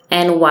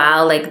And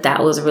while like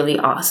that was really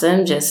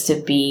awesome just to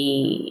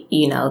be,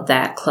 you know,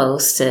 that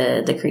close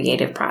to the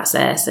creative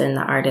process and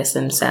the artists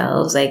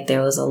themselves, like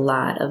there was a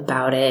lot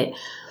about it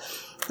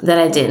that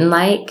I didn't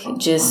like,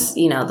 just,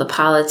 you know, the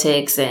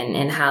politics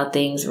and how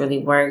things really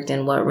worked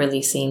and what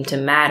really seemed to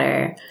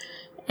matter.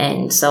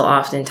 And so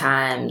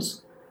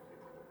oftentimes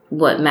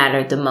what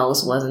mattered the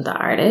most wasn't the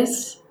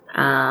artist.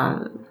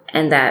 And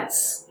I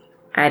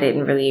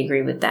didn't really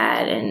agree with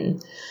that.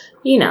 And,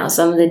 you know,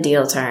 some of the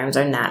deal terms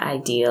are not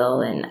ideal.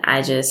 And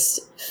I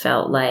just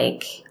felt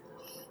like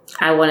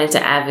I wanted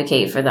to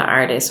advocate for the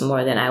artist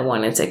more than I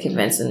wanted to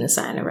convince them to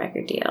sign a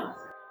record deal.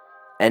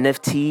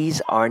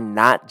 NFTs are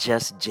not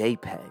just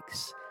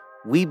JPEGs.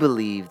 We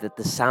believe that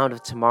the sound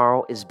of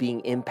tomorrow is being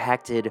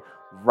impacted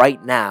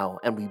right now,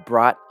 and we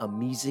brought a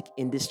music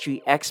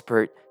industry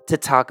expert to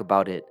talk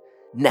about it.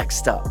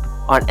 Next up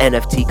on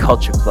NFT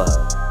Culture Club.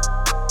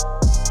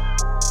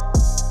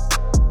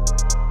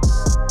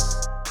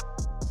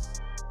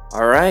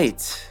 All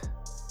right.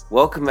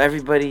 Welcome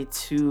everybody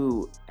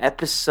to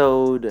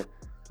episode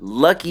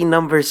lucky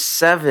number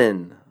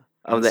 7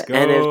 of the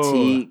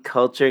NFT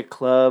Culture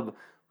Club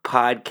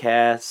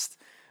podcast.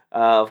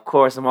 Of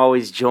course, I'm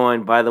always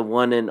joined by the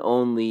one and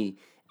only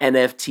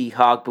NFT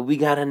Hawk, but we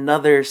got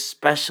another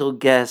special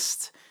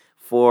guest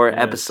for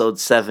episode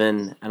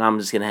 7, and I'm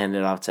just going to hand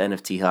it off to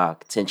NFT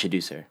Hawk to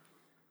introduce her.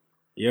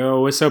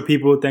 Yo, what's up,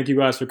 people? Thank you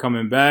guys for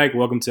coming back.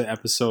 Welcome to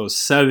episode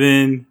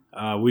 7.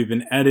 We've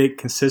been at it,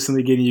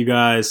 consistently getting you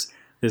guys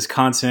this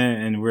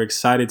content, and we're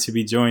excited to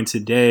be joined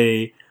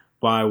today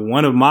by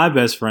one of my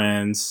best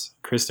friends,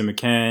 Kristan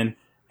McCann.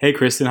 Hey,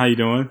 Kristan, how you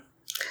doing?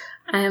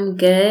 I'm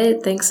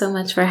good. Thanks so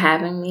much for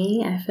having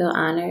me. I feel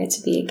honored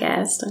to be a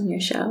guest on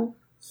your show.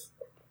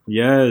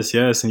 Yes,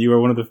 and you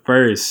are one of the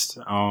first,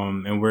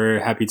 and we're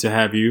happy to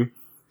have you.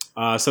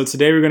 So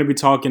today we're going to be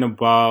talking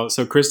about,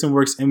 so Kristan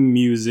works in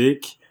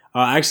music.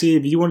 Actually,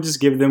 if you want to just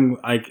give them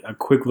like a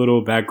quick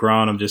little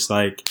background of just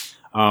like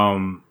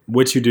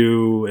what you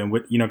do and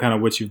what, you know, kind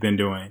of what you've been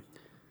doing.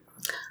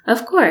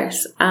 Of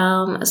course.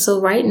 So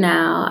right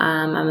now,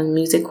 I'm a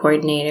music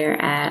coordinator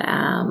at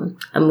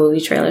a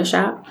movie trailer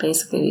shop.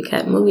 Basically, we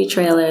cut movie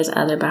trailers,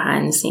 other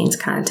behind the scenes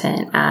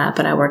content,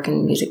 but I work in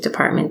the music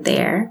department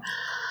there.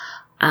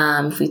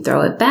 If we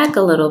throw it back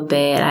a little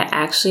bit, I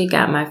actually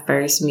got my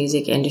first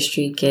music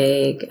industry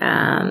gig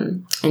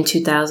in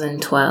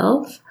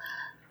 2012.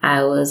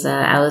 I was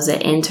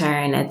an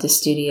intern at the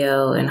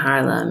studio in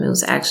Harlem. It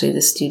was actually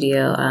the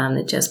studio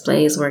that Just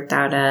Blaze worked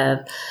out of.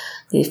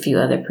 A few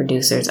other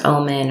producers,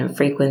 Omen and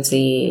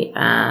Frequency.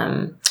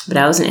 But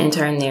I was an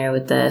intern there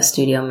with the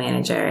studio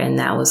manager, and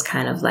that was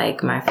kind of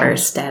like my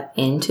first step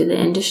into the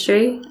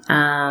industry. It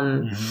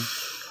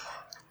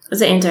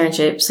was an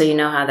internship, so you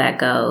know how that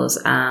goes.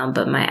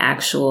 But my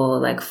actual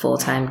like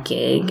full-time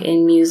gig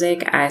in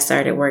music, I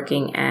started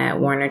working at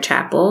Warner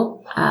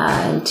Chappell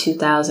in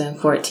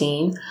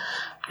 2014.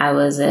 I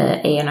was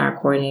an A&R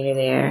coordinator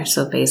there.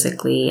 So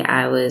basically,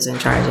 I was in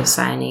charge of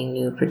signing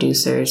new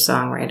producers,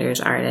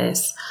 songwriters,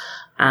 artists.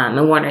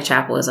 And Warner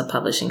Chappell is a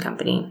publishing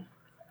company.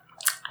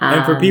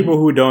 And for people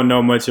who don't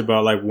know much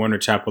about like Warner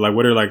Chappell, like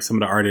what are like some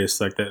of the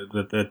artists like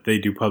that they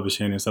do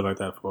publishing and stuff like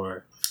that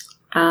for?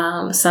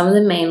 Some of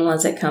the main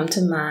ones that come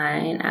to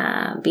mind,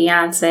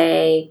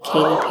 Beyonce,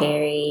 Katy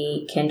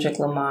Perry, Kendrick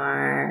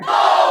Lamar,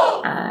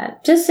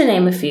 just to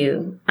name a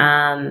few.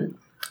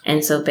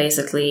 And so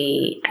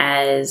basically,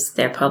 as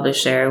their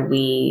publisher,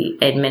 we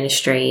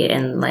administrate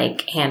and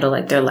like handle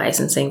like their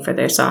licensing for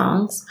their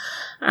songs.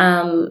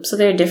 So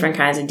there are different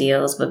kinds of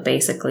deals, but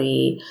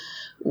basically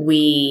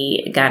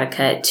we got a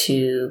cut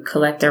to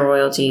collect their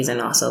royalties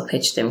and also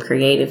pitch them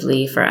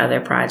creatively for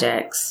other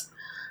projects,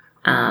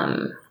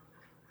 along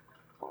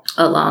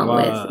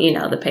with, you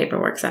know, the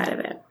paperwork side of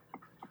it.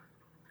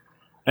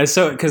 And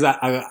so, because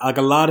I like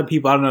a lot of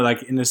people, I don't know,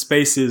 like in the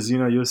spaces, you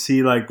know, you'll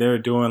see like they're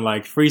doing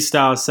like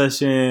freestyle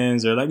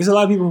sessions, or like there's a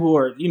lot of people who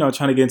are, you know,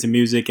 trying to get into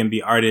music and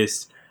be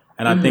artists.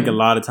 And I think a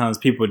lot of times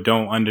people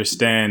don't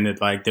understand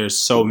that like there's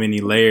so many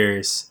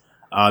layers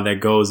that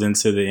goes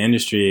into the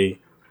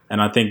industry.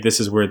 And I think this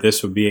is where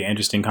this would be an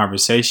interesting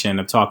conversation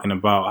of talking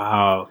about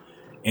how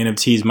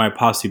NFTs might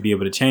possibly be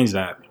able to change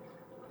that.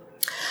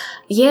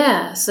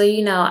 Yeah. So,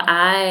 you know,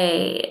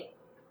 I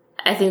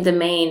think the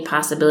main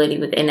possibility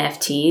with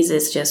NFTs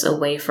is just a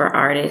way for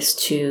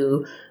artists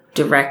to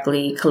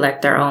directly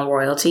collect their own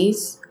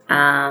royalties.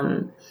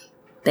 You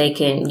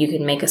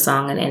can make a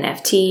song an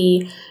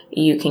NFT.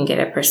 You can get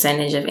a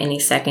percentage of any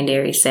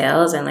secondary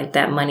sales, and like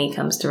that money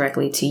comes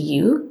directly to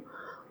you.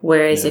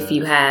 Whereas if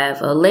you have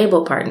a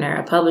label partner,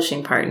 a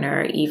publishing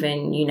partner, or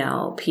even, you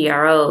know,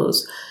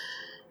 PROs,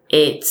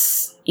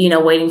 it's, you know,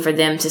 waiting for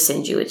them to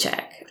send you a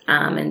check.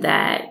 And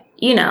that,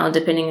 you know,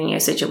 depending on your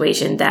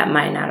situation, that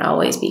might not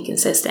always be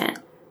consistent.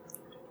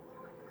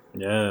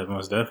 Yeah,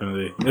 most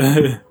definitely.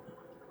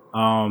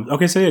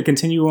 Okay, so yeah,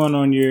 continue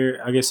on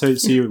your, I guess, so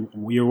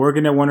you're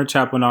working at Warner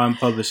Chappell now in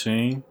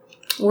publishing.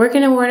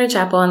 Working at Warner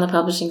Chappell on the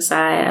publishing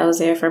side, I was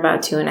there for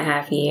about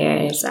 2.5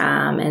 years.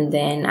 And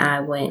then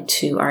I went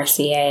to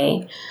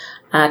RCA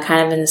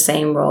kind of in the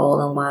same role.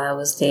 And while I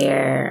was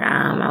there,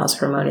 I was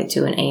promoted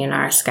to an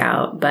A&R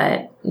scout,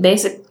 but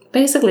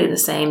basically the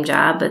same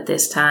job. But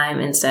this time,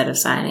 instead of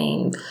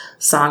signing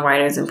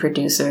songwriters and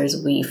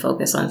producers, we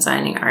focus on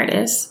signing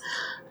artists.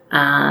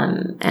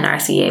 And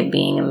RCA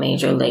being a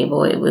major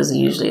label, it was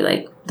usually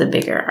like the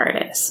bigger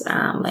artists.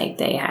 Like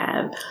they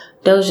have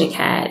Doja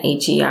Cat,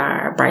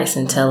 HER,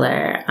 Bryson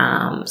Tiller.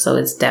 So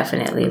it's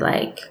definitely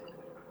like,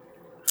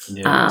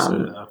 it's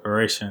an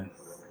operation.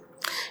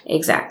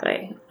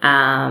 Exactly.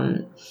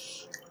 And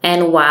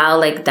while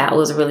like that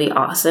was really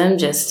awesome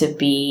just to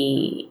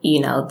be,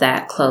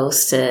 that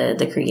close to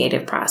the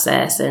creative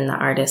process and the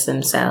artists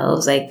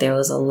themselves, like there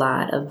was a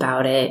lot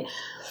about it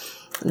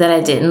that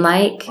I didn't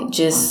like,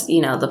 just,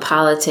 the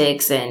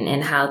politics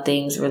and how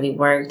things really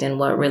worked and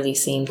what really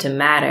seemed to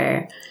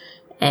matter.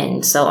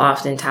 And so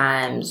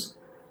oftentimes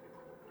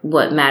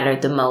what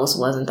mattered the most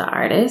wasn't the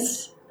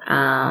artist.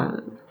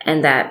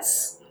 And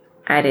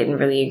I didn't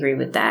really agree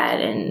with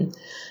that. And,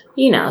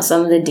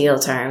 some of the deal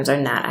terms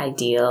are not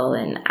ideal.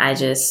 And I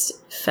just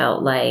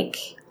felt like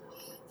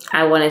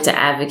I wanted to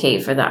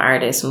advocate for the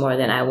artist more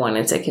than I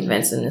wanted to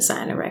convince them to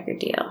sign a record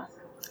deal.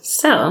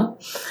 So,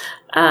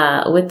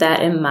 with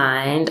that in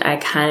mind, I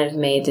kind of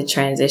made the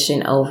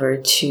transition over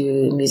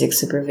to music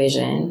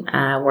supervision.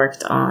 I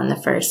worked on the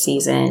first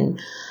season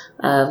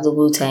of the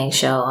Wu-Tang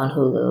show on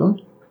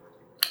Hulu.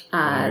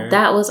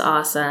 That was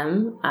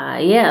awesome.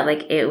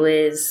 It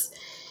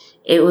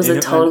was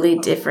a totally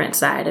different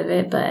side of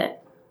it, but.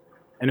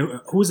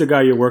 And who's the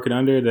guy you're working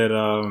under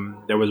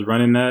that was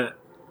running that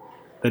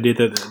did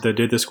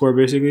the score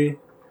basically?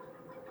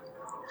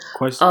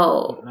 Question?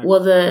 Oh,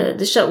 well,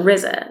 the show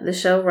RZA, the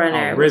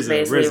showrunner was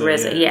basically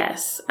RZA.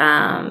 Yes.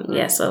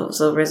 So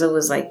RZA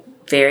was like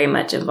very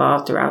much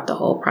involved throughout the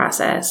whole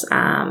process.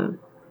 And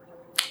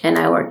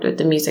I worked with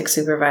the music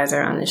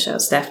supervisor on the show,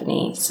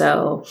 Stephanie.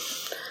 So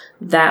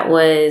that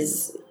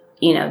was,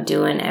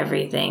 doing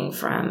everything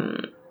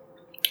from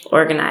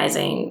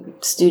organizing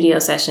studio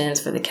sessions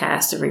for the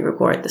cast to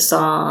re-record the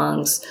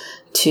songs,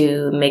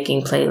 to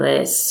making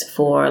playlists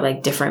for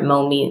like different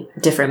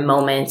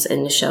moments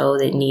in the show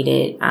that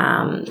needed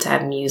to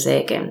have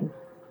music, and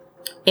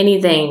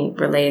anything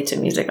related to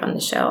music on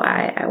the show.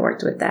 I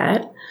worked with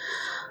that.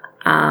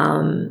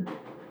 And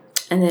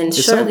then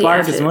it's shortly so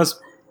after,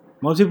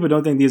 most people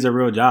don't think these are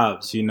real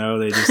jobs. They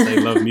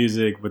love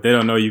music, but they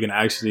don't know you can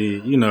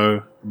actually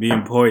be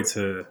employed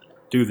to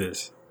do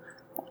this.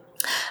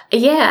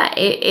 Yeah,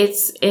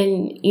 it's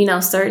in,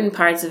 certain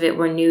parts of it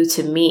were new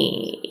to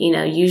me.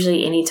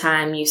 Usually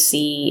anytime you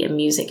see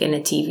music in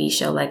a TV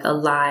show, like a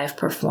live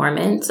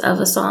performance of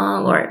a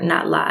song, or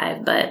not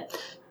live, but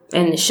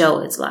in the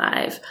show it's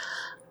live.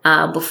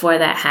 Before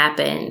that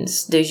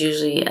happens, there's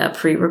usually a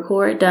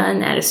pre-record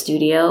done at a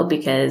studio,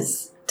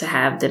 because to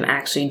have them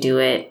actually do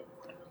it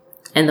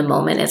in the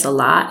moment is a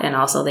lot. And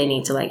also they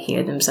need to like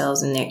hear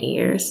themselves in their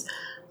ears.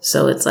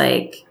 So it's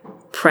like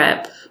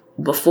prep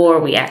before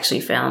we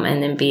actually film,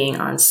 and then being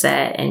on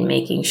set and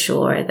making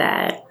sure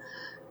that,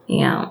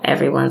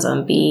 everyone's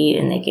on beat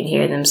and they can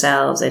hear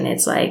themselves, and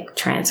it's like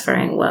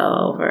transferring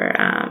well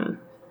over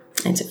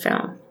into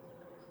film.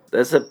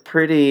 That's a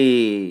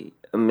pretty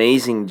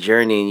amazing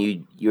journey,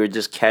 and you're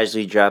just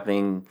casually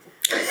dropping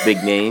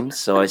big names.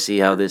 So I see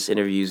how this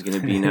interview is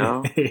going to be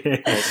now.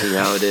 I see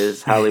how it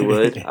is,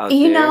 Hollywood out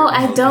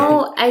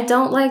there. I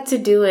don't like to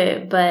do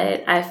it,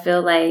 but I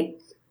feel like,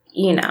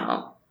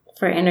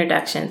 for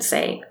introduction's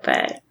sake,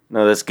 but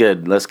no, that's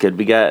good. That's good.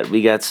 We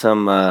got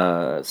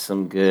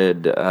some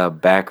good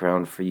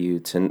background for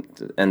you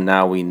and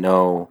now we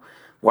know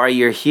why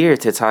you're here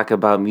to talk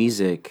about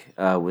music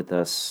with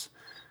us,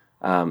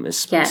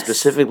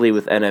 specifically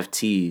with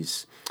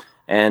NFTs.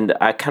 And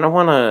I kind of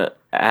want to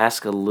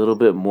ask a little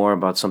bit more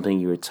about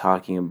something you were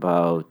talking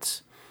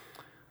about,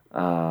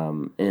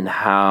 and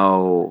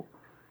how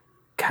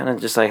kind of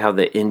just like how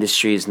the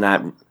industry is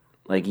not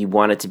like, you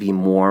want it to be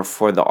more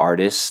for the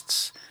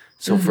artists.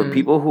 So for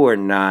people who are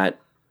not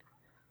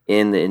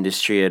in the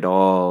industry at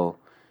all,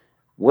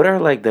 what are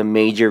like the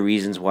major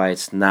reasons why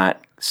it's not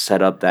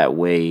set up that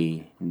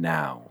way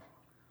now?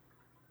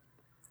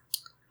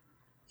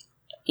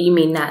 You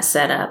mean not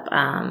set up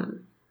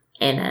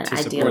in an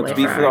ideal way to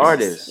be for the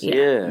artists?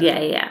 Yeah.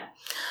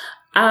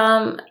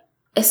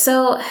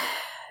 So,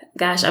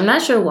 gosh, I'm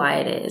not sure why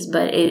it is,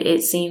 but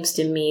it seems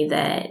to me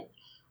that,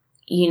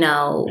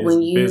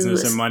 when you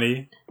business and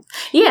money.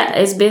 Yeah,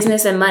 it's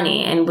business and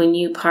money. And when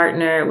you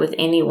partner with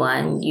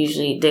anyone,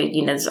 usually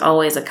there's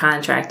always a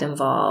contract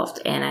involved.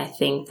 And I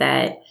think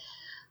that,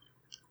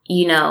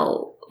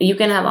 you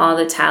can have all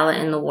the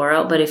talent in the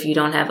world, but if you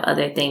don't have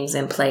other things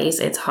in place,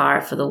 it's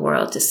hard for the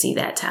world to see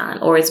that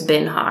talent, or it's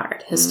been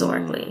hard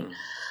historically.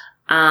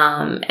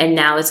 And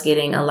now it's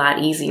getting a lot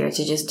easier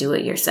to just do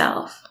it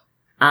yourself.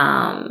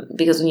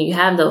 Because when you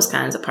have those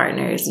kinds of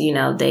partners,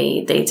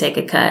 they take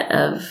a cut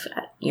of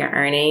your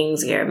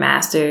earnings, your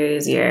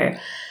masters, your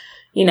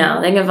they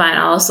can find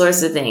all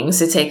sorts of things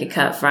to take a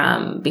cut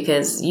from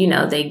because,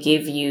 they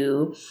give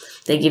you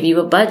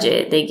a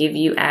budget. They give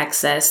you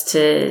access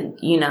to,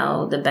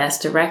 the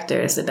best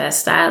directors, the best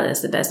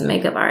stylists, the best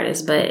makeup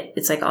artists. But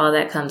it's like all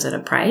that comes at a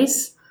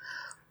price.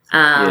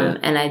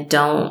 And I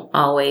don't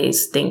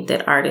always think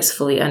that artists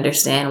fully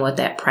understand what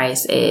that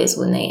price is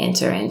when they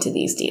enter into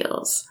these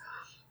deals.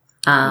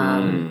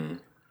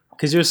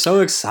 Because you're so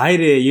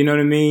excited, you know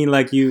what I mean?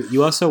 Like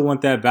you also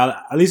want that balance.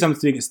 At least I'm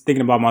thinking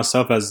about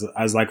myself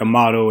as like a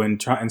model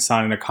and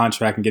signing a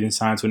contract and getting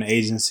signed to an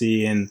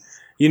agency, and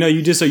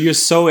you're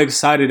so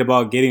excited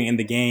about getting in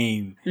the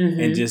game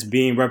and just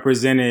being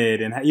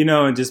represented, and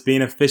and just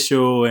being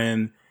official,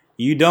 and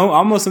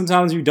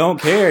sometimes you don't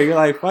care. You're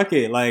like, fuck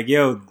it, like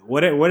yo,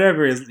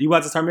 whatever is you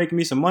about to start making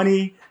me some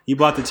money, you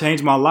about to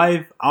change my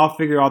life. I'll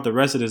figure out the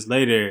rest of this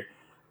later.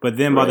 But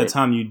then by the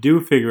time you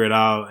do figure it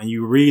out and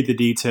you read the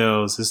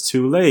details, it's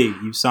too late.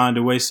 You've signed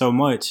away so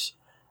much,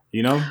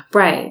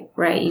 Right.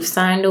 You've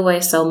signed away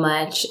so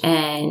much.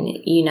 And,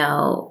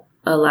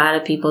 a lot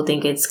of people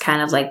think it's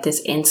kind of like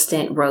this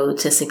instant road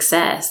to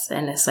success.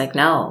 And it's like,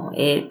 no,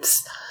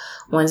 it's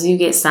once you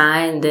get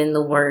signed, then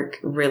the work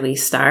really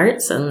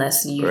starts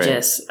unless you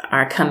just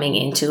are coming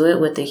into it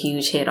with a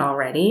huge hit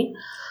already.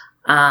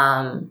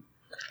 But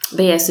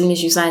yeah, as soon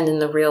as you sign, then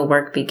the real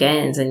work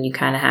begins and you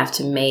kind of have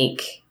to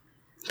make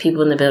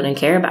people in the building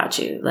care about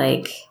you.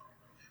 Like,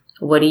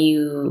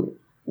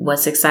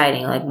 what's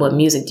exciting? Like, what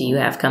music do you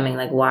have coming?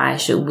 Like, why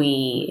should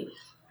we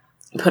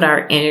put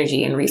our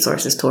energy and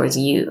resources towards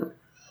you?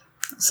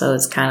 So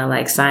it's kind of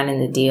like signing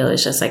the deal.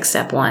 It's just like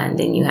step one.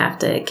 Then you have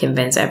to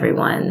convince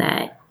everyone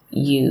that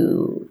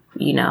you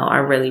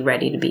are really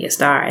ready to be a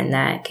star. And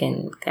that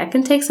can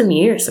take some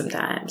years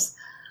sometimes.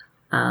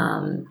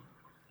 Go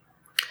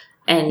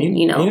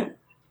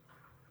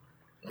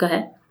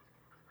ahead.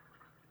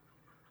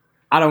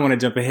 I don't want to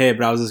jump ahead,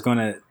 but I was just going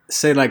to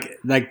say like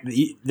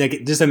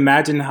just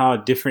imagine how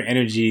different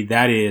energy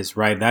that is,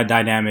 right? That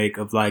dynamic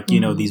of like,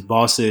 these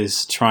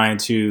bosses trying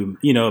to,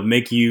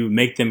 make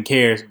them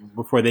care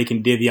before they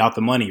can divvy out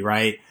the money,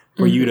 right?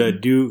 For you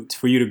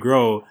to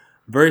grow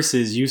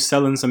versus you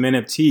selling some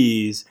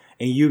NFTs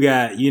and you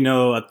got,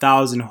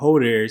 1,000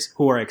 holders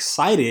who are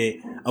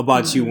excited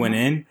about you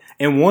winning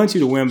and want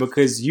you to win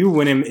because you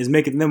winning is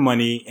making them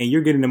money and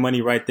you're getting the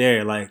money right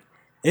there. Like,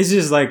 it's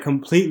just like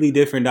completely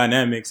different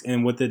dynamics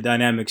and what the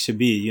dynamics should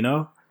be,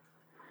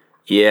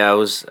 Yeah, I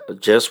was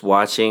just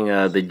watching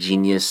the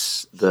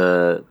Genius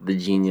documentary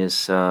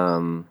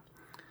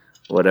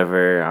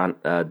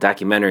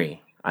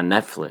on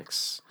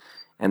Netflix,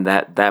 and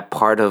that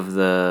part of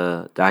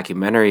the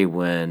documentary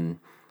when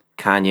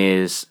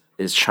Kanye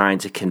is trying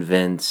to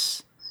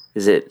convince,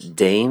 is it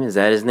Dame? Is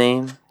that his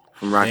name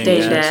from Rock?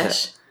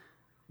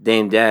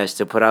 Dame Dash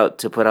to put out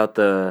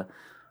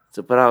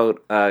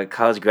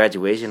College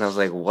Graduation. I was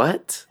like,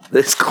 what?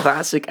 This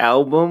classic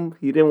album?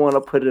 He didn't want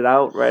to put it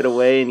out right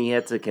away and he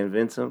had to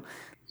convince him?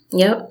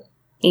 Yep.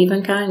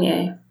 Even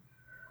Kanye.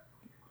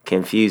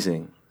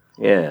 Confusing.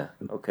 Yeah.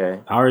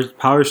 Okay.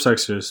 Power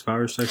structures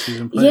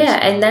in place. Yeah,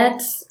 and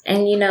that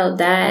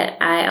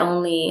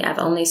I've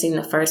only seen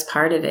the first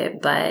part of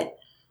it, but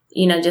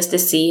just to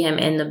see him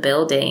in the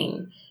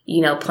building,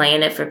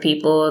 playing it for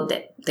people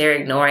that they're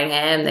ignoring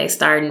him, they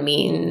start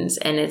meetings,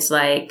 and it's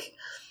like,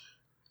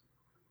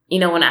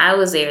 when I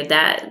was there,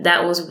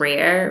 that was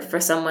rare for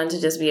someone to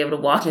just be able to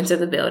walk into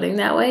the building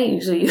that way.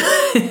 Usually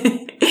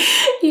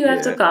you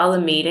have to call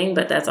a meeting,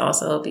 but that's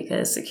also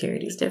because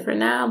security is different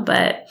now.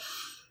 But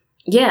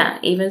yeah,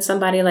 even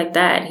somebody like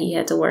that, he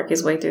had to work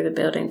his way through the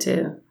building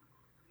too.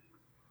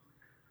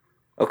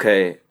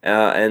 Okay.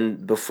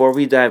 And before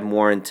we dive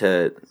more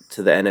into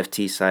the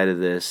NFT side of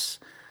this,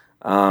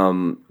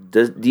 do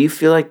you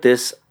feel like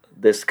this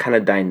kind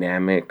of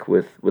dynamic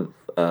with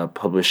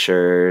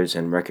publishers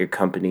and record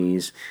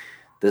companies,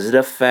 does it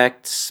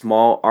affect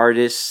small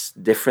artists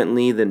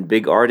differently than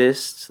big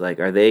artists? Like,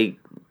 are they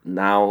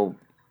now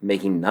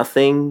making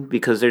nothing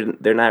because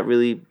they're not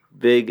really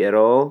big at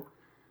all?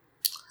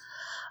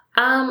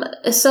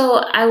 So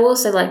I will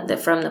say like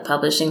from the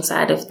publishing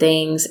side of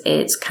things,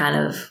 it's kind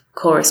of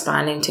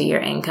corresponding to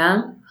your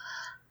income.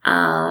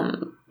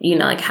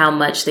 Like how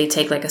much they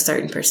take like a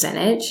certain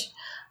percentage.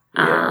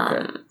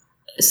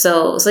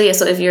 So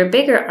if you're a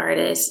bigger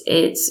artist,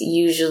 it's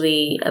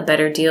usually a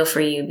better deal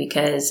for you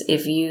because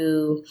if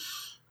you're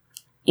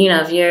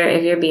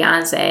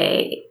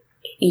Beyonce,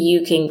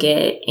 you can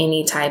get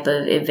any type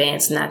of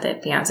advance, not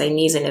that Beyonce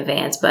needs an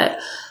advance, but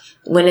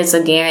when it's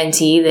a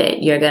guarantee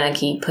that you're going to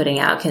keep putting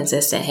out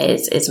consistent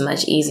hits, it's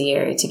much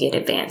easier to get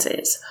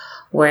advances.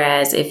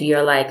 Whereas if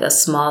you're like a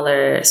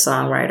smaller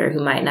songwriter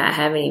who might not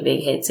have any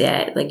big hits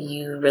yet, like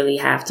you really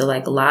have to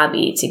like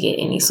lobby to get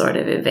any sort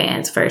of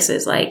advance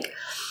versus like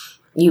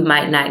you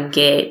might not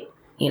get,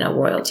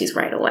 royalties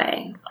right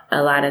away.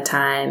 A lot of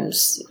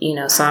times,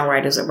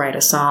 songwriters would write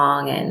a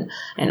song and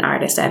an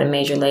artist at a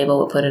major label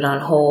would put it on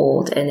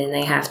hold and then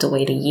they have to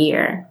wait a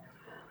year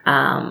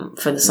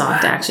for the song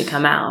to actually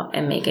come out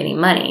and make any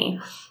money.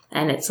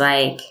 And it's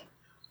like,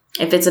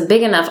 if it's a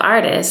big enough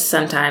artist,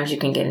 sometimes you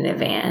can get an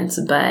advance,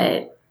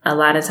 but a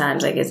lot of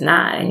times, like, it's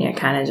not, and you're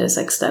kind of just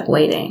like stuck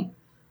waiting.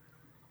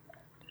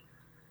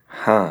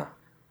 Huh.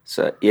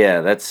 So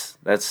yeah, that's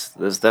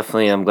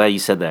definitely. I'm glad you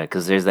said that,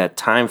 because there's that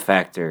time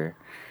factor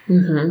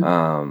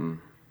that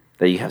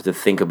you have to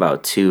think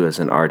about too as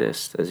an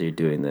artist as you're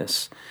doing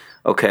this.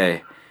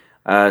 Okay,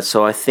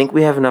 so I think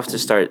we have enough to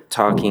start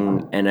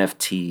talking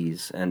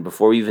NFTs, and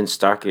before we even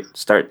start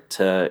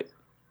to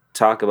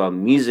talk about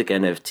music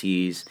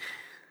NFTs,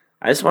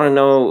 I just want to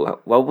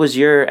know, what was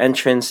your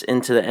entrance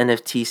into the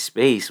NFT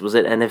space? Was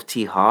it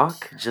NFT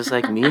Hawk, just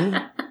like me?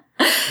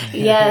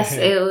 Yes,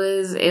 it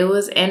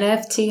was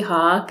NFT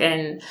Hawk,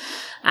 and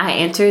I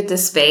entered the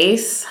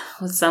space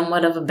with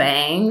somewhat of a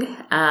bang.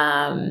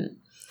 I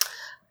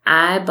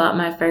bought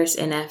my first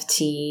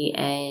NFT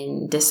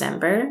in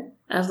December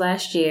of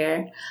last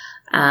year.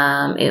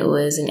 It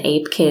was an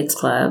Ape Kids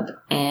Club,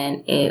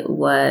 and it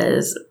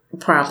was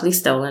promptly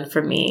stolen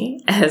from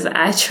me as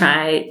I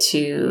tried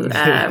to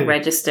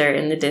register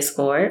in the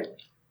Discord.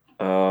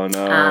 Oh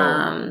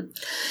no.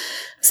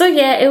 So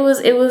yeah, it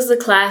was the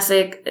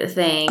classic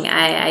thing.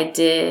 I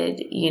did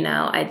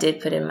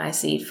put in my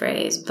seed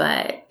phrase,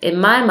 but in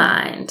my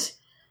mind,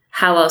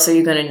 how else are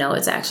you going to know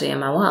it's actually in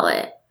my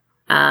wallet?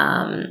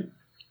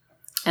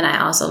 And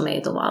I also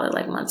made the wallet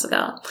like months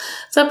ago.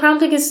 So it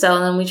promptly gets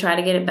stolen. We try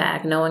to get it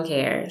back. No one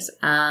cares.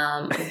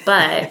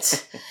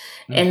 But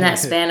in that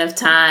span of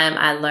time,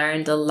 I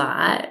learned a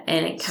lot,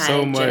 and it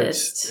kind of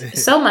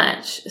so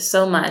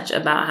much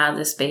about how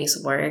the space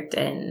worked,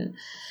 and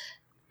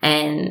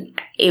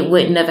it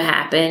wouldn't have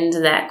happened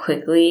that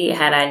quickly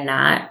had I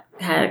not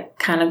had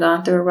kind of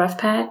gone through a rough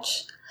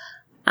patch.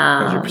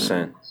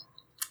 100%.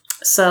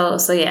 So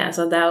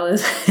that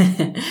was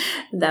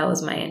that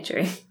was my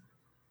entry.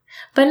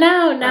 But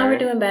now we're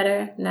doing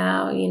better.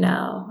 Now,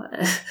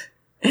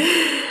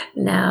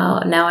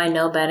 now I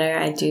know better.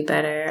 I do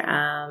better.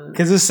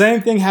 Because the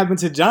same thing happened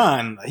to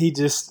John. He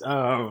just,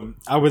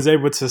 I was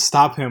able to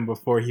stop him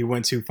before he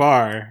went too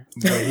far.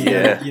 But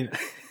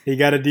he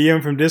got a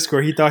DM from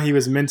Discord. He thought he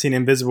was minting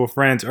invisible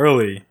friends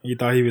early. He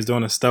thought he was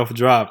doing a stealth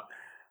drop.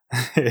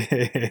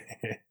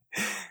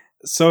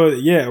 So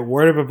yeah,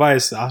 word of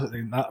advice.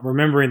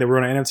 Remembering that we're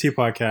on an NFT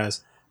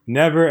podcast.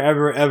 Never,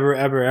 ever, ever,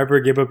 ever, ever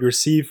give up your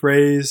seed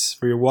phrase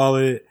for your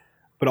wallet.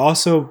 But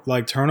also,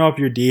 like, turn off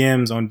your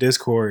DMs on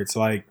Discord. It's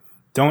like,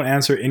 don't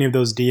answer any of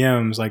those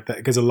DMs like that,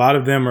 because a lot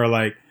of them are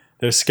like,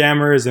 they're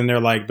scammers, and they're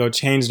like, they'll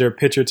change their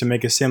picture to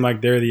make it seem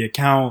like they're the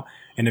account.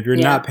 And if you're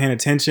not paying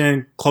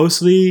attention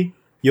closely,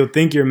 you'll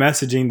think you're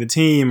messaging the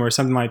team or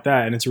something like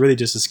that. And it's really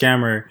just a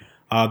scammer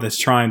that's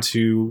trying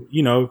to,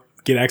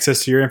 get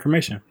access to your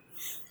information.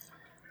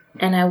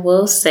 And I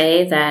will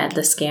say that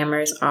the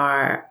scammers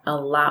are a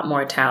lot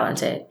more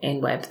talented in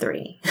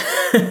Web3.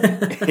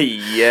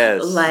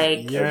 Yes.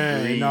 Like,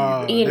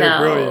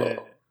 brilliant.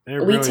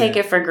 We take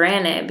it for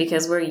granted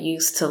because we're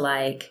used to,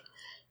 like,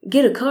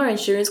 get a car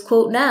insurance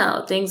quote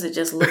now. Things that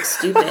just look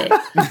stupid.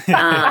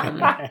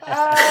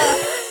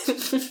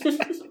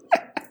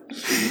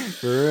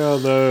 For real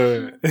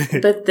though.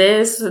 But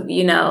this,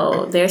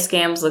 their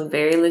scams look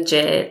very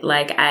legit.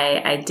 Like,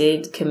 I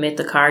did commit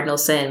the cardinal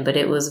sin, but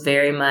it was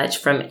very much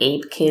from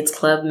Ape Kids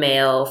Club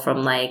mail,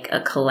 from like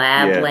a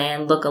collab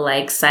land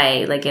lookalike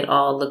site. Like, it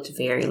all looked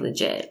very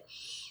legit.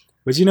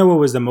 But you know what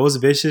was the most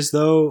vicious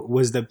though?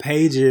 Was the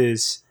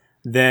pages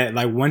that,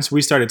 like, once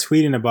we started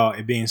tweeting about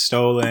it being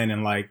stolen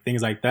and like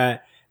things like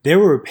that, there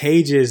were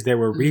pages that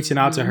were reaching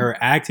out to her,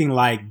 acting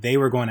like they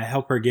were going to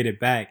help her get it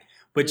back,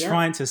 but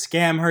trying to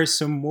scam her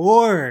some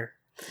more.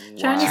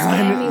 Trying to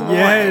scam me more.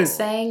 Yes.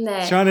 Saying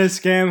that. Trying to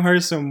scam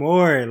her some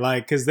more.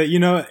 Like, because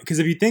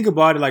if you think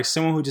about it, like,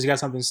 someone who just got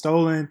something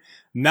stolen,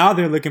 now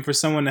they're looking for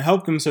someone to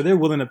help them. So they're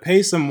willing to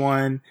pay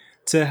someone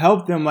to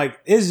help them. Like,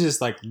 it's just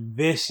like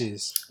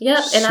vicious.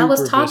 Yep. And I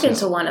was talking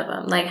vicious. to one of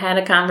them, like, had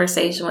a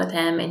conversation with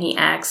him, and he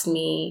asked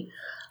me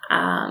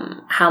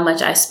how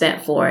much I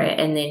spent for it.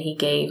 And then he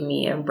gave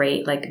me a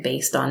rate, like,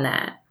 based on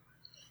that.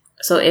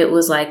 So it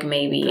was like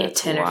maybe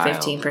That's 10 or wild.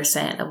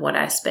 15% of what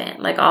I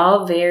spent. Like,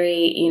 all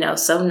very,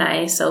 so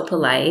nice, so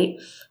polite,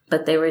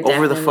 but they were definitely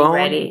over the phone?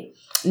 ready.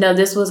 No,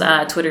 this was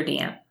Twitter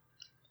DM.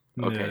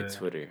 Okay,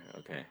 Twitter.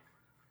 Okay.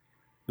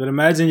 But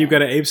imagine you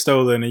got an ape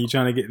stolen and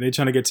they're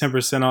trying to get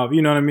 10% off.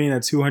 You know what I mean? A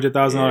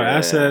 $200,000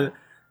 asset.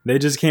 They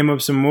just came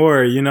up some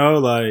more.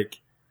 Like,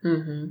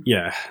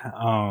 yeah.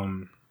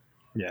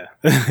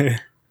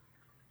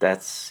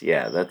 That's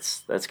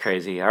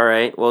crazy. All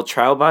right. Well,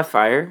 trial by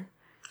fire.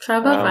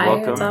 Trial by fire.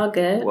 Welcome. It's all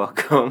good.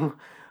 Welcome.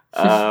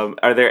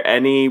 Are there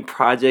any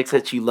projects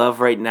that you love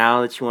right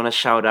now that you want to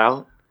shout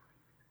out?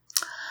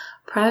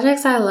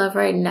 Projects I love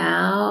right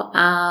now.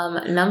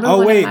 Number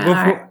one in my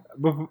heart.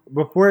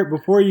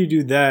 Before you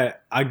do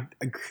that, I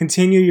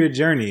continue your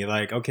journey.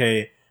 Like,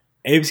 okay,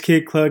 Abe's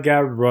Kid Club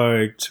got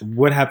rugged.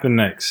 What happened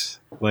next?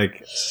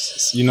 Like,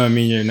 you know what I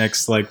mean? Your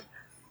next, like,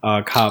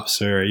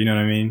 cops, or you know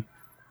what I mean?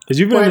 Because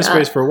you've been in the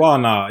space for a while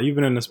now. You've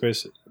been in the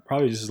space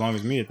probably just as long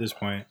as me at this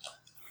point.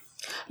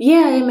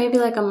 Yeah, maybe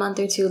like a month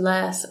or two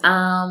less.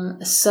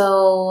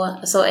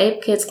 So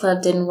Ape Kids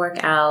Club didn't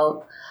work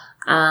out.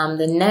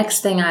 The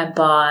next thing I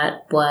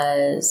bought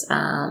was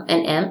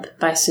an imp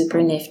by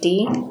Super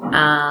Nifty.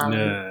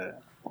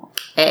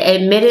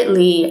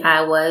 Admittedly,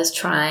 I was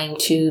trying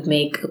to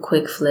make a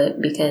quick flip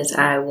because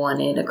I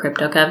wanted a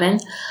crypto coven.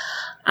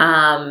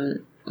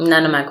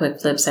 None of my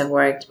quick flips have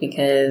worked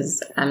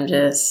because I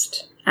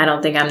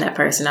don't think I'm that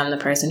person. I'm the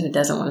person who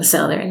doesn't want to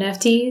sell their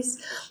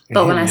NFTs.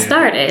 But when I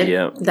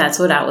started, that's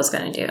what I was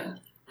going to do.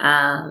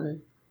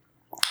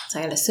 So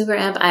I got a super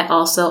amp.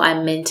 I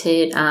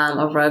minted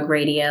a rug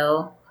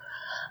radio.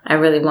 I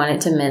really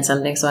wanted to mint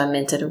something, so I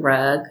minted a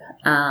rug.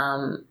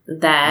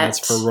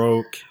 That's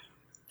Farouk.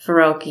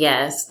 Farouk,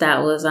 yes.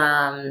 That was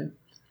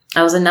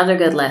another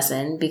good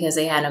lesson because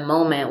they had a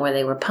moment where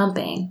they were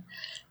pumping.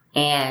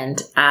 And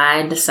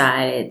I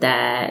decided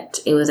that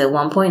it was at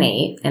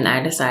 1.8, and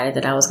I decided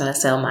that I was going to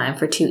sell mine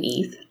for 2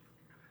 ETH.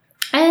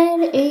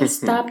 And it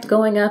stopped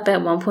going up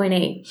at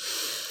 1.8.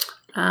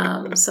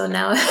 So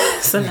now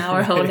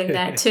we're holding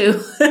that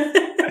too.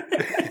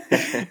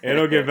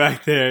 It'll get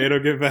back there.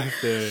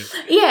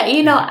 Yeah,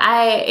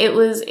 it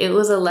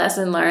was a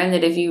lesson learned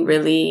that if you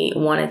really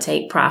want to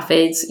take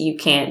profits, you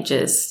can't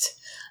just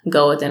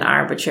go with an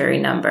arbitrary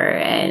number,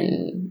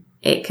 and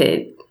it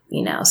could,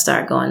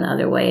 start going the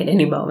other way at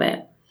any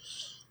moment.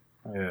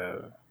 Yeah.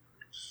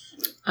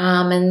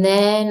 And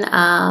then,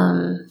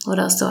 what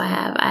else do I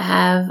have? I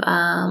have,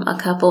 a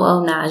couple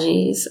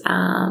Onagis.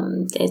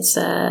 It's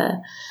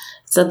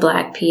a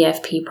black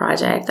PFP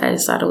project. I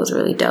just thought it was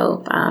really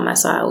dope. I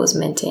saw it was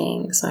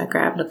minting, so I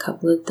grabbed a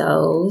couple of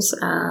those.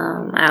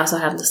 I also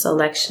have the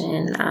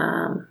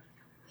Soulection,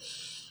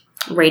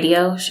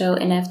 radio show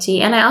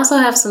NFT. And I also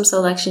have some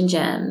Soulection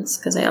gems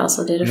because I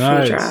also did a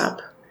free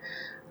drop.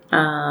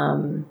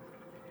 I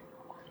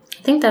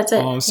think that's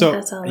it. That's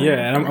all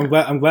and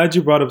I'm glad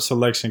you brought up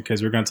Soulection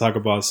because we're going to talk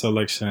about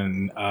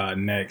Soulection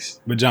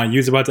next. But John, you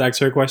was about to ask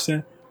her a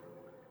question?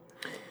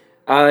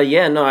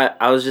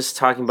 I was just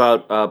talking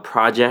about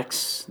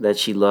projects that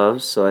she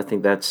loves, so I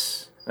think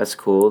that's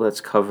cool.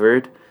 That's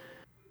covered.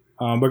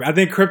 But I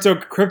think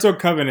Crypto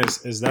Coven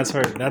is that's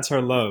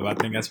her love. I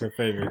think that's her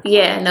favorite.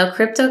 Yeah, no,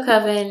 Crypto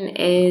Coven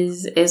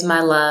is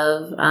my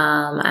love.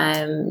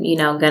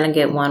 I'm gonna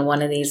get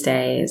one of these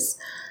days.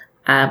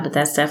 But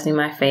that's definitely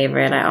my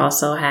favorite. I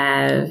also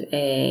have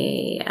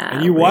a.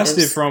 And you watched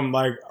it from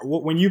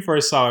when you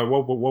first saw it.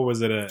 What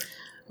was it at?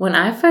 When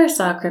I first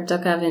saw Crypto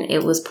Coven,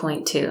 it was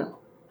 0.2.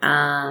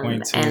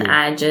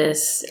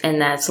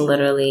 And that's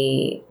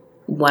literally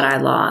what I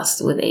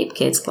lost with Ape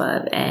Kids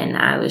Club. And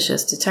I was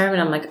just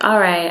determined. I'm like, all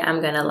right,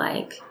 I'm going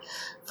to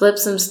flip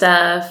some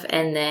stuff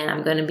and then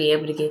I'm going to be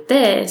able to get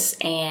this.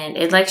 And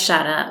it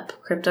shot up.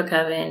 Crypto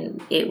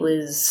Coven, it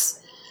was,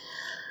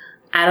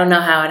 I don't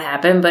know how it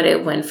happened, but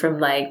it went from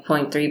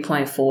 0.3,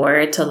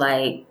 0.4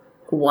 to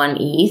 1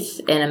 ETH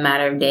in a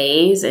matter of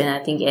days. And I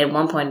think at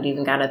one point it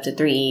even got up to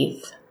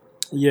 3 ETH.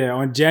 Yeah,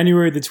 on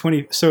January the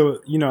 20th.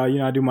 So,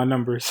 I do my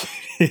numbers.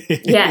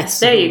 Yes,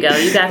 there you go.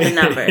 You got the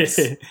numbers.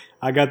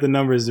 I got the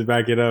numbers to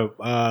back it up.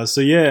 On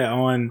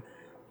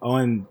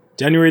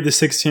January the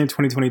 16th,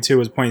 2022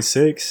 was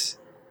 0.6.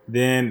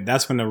 Then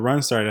that's when the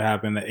run started to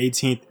happen. The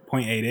 18th,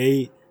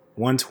 0.88,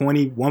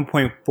 120,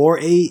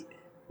 1.48,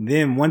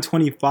 then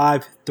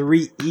 125,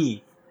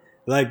 3E.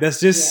 That's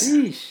just,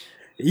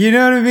 you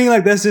know what I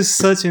mean? That's just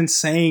such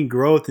insane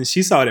growth. And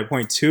she saw it at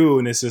 0.2,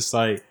 and it's just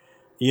that's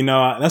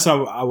why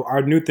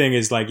our new thing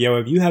is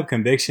if you have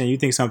conviction, you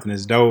think something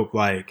is dope,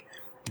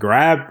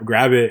 grab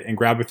it and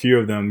grab a few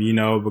of them,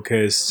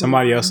 because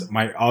somebody else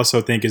might also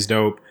think it's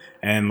dope.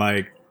 And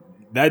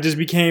that just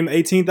became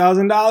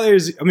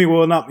 $18,000. I mean,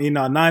 well, not,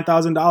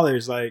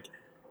 $9,000,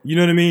 you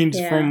know what I mean?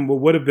 Yeah. From what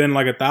would have been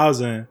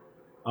 1,000.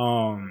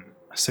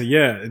 So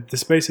yeah, the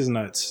space is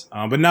nuts.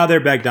 But now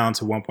they're back down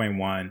to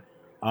 1.1.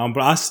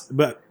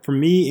 But for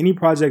me, any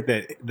project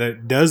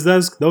that does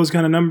those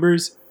kind of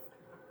numbers,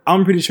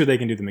 I'm pretty sure they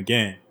can do them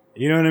again.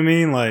 You know what I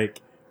mean?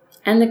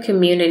 And the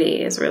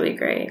community is really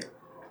great.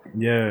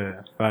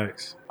 Yeah,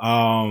 facts.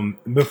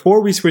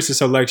 Before we switch to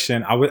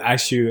Soulection, I would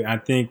ask you, I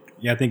think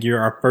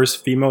you're our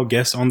first female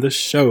guest on the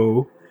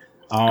show.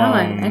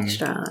 I'm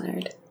extra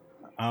honored.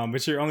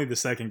 But you're only the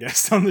second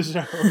guest on the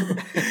show.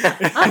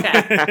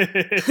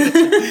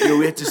 Okay.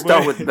 We had to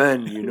start with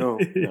men,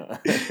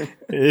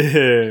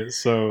 Yeah.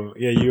 So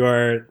you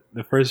are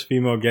the first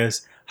female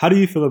guest. How do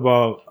you feel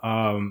about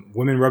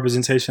women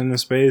representation in the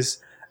space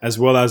as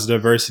well as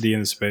diversity in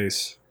the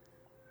space?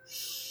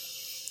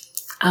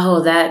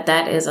 Oh,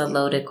 that is a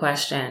loaded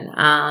question.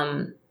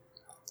 As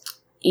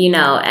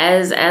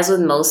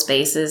with most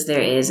spaces,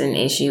 there is an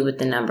issue with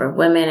the number of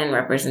women and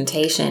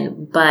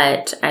representation,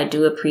 but I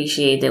do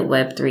appreciate that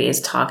Web3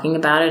 is talking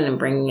about it and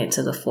bringing it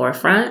to the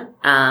forefront.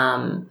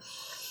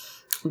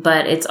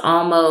 But it's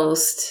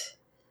almost,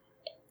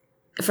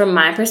 from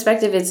my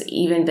perspective, it's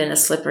even been a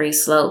slippery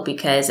slope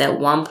because at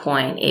one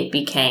point it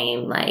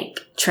became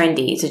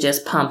trendy to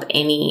just pump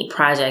any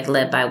project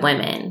led by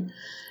women.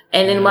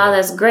 And then while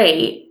that's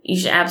great, you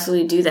should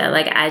absolutely do that.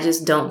 I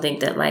just don't think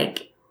that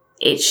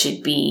it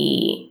should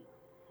be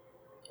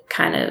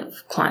kind of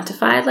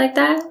quantified like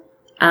that.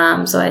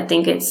 So I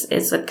think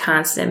it's a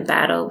constant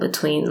battle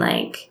between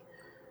like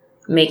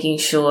making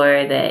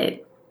sure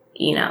that,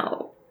 you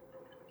know,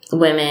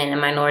 women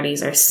and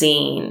minorities are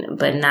seen,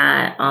 but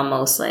not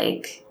almost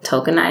like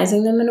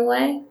tokenizing them in a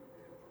way.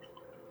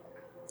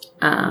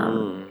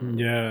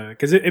 Yeah,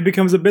 because it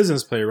becomes a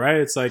business play, right?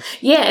 It's like,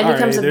 yeah, it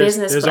becomes a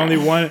business there's play. only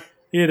one.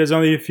 Yeah, there's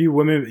only a few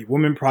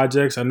women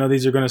projects. I know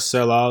these are going to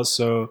sell out,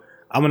 so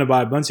I'm going to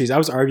buy a bunch of these. I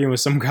was arguing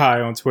with some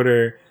guy on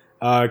Twitter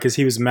because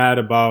he was mad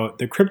about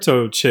the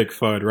crypto chick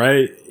FUD,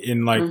 right?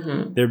 In like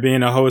there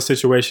being a whole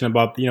situation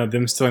about, you know,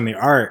 them stealing the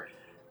art.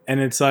 And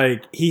it's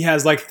like he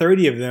has like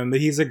 30 of them, but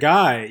he's a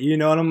guy, you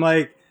know, and I'm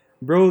like,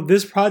 bro,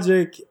 this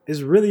project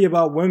is really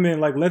about women.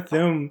 Like, let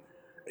them,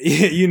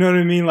 you know what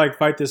I mean? Like,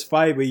 fight this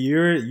fight, but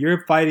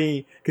you're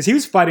fighting, because he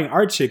was fighting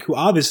Art Chick, who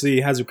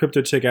obviously has a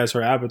crypto chick as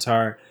her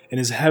avatar and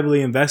is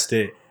heavily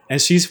invested,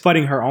 and she's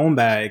fighting her own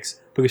bags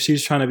because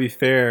she's trying to be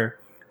fair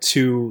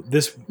to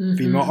this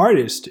female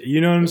artist.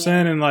 You know what I'm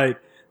saying? And like,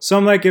 so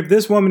I'm like, if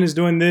this woman is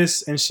doing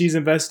this and she's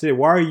invested,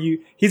 why are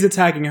you? He's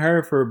attacking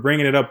her for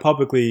bringing it up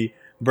publicly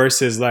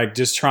versus like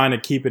just trying to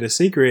keep it a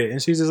secret.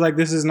 And she's just like,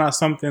 this is not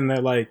something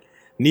that like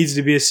needs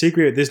to be a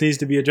secret. This needs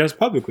to be addressed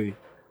publicly.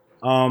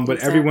 But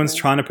everyone's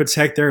trying to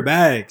protect their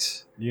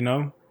bags, you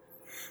know?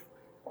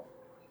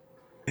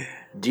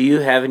 Do you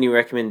have any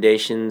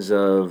recommendations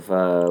of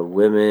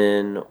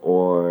women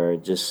or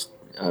just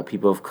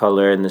people of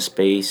color in the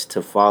space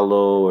to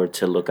follow or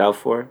to look out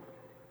for?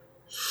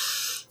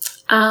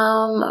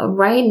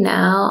 Right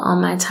now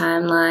on my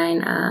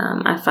timeline,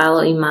 I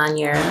follow Iman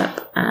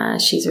Europe.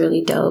 She's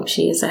really dope.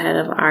 She is the head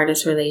of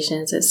artist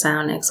relations at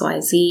Sound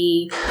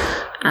XYZ.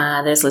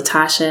 There's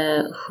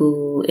Latasha,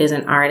 who is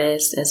an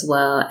artist, as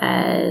well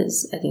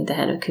as I think the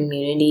head of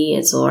community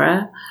at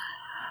Zora.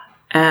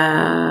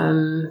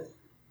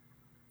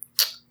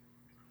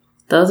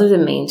 Those are the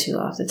main two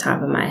off the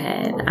top of my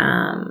head.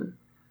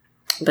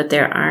 But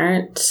there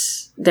aren't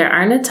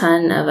a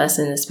ton of us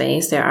in the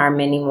space. There are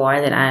many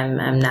more that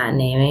I'm not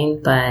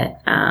naming,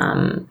 but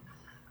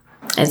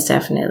it's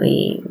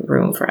definitely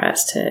room for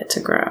us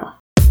to grow.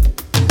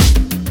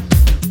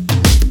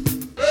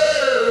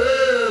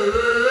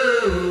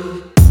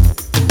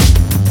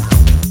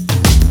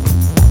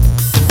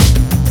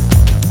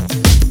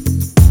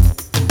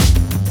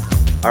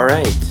 All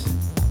right.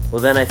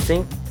 Well, then I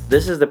think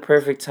this is the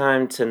perfect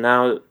time to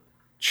now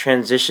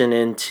transition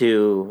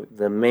into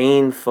the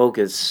main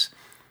focus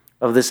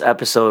of this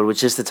episode,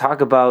 which is to talk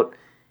about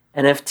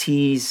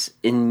NFTs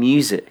in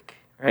music,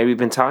 right? We've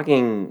been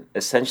talking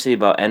essentially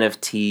about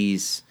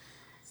NFTs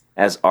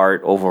as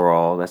art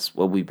overall. That's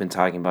what we've been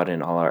talking about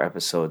in all our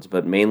episodes,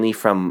 but mainly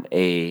from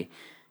a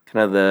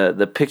kind of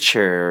the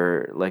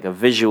picture, like a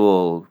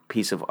visual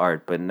piece of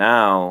art. But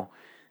now,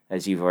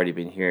 as you've already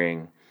been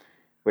hearing,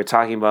 we're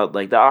talking about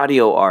like the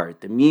audio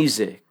art, the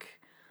music.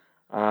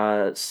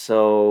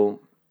 So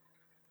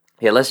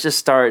yeah, let's just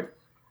start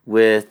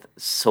with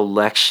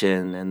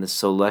Soulection and the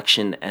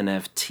Soulection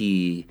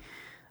NFT.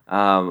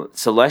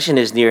 Soulection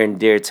is near and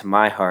dear to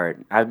my heart.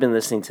 I've been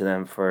listening to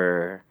them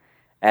for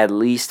at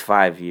least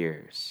 5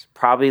 years,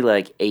 probably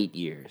like 8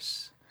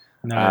 years.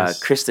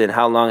 Nice. Kristan,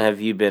 how long have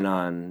you been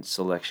on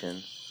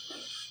Soulection?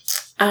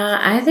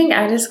 I think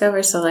I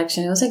discovered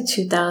Soulection. It was like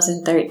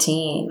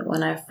 2013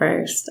 when I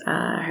first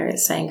heard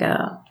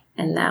Sango,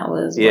 and that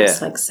was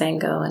what's like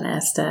Sango and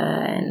Esta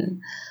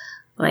and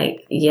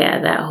like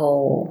that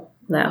whole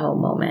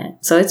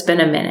moment. So it's been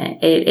a minute.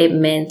 It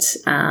meant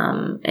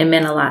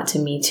a lot to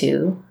me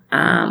too,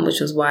 which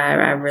was why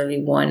I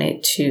really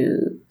wanted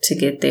to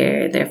get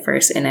their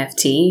first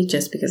NFT,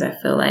 just because I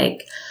feel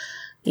like,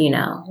 you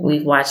know,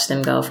 we've watched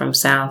them go from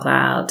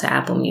SoundCloud to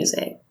Apple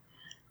Music.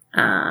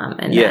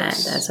 And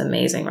that's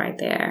amazing right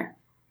there.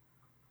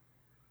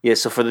 Yeah,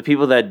 so for the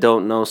people that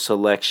don't know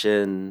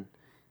Soulection,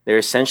 they're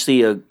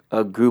essentially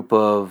a group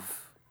of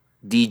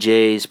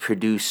DJs,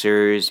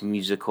 producers,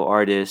 musical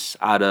artists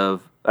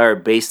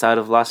based out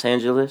of Los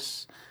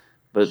Angeles,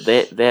 but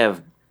they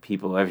have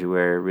people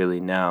everywhere really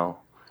now.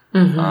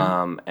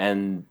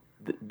 And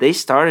they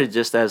started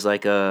just as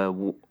like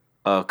a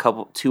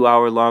couple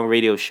 2-hour long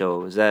radio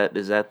show. Is that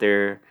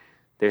their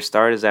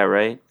start? Is that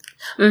right?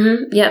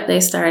 Yep, they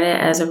started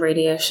as a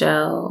radio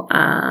show.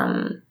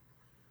 I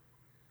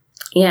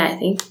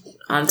think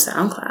on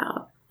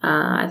SoundCloud.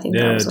 I think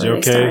that was where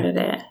they started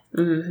it.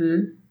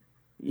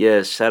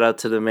 Yes, shout out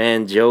to the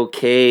man Joe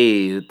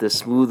K, with the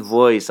smooth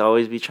voice.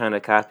 Always be trying to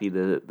copy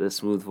the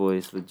smooth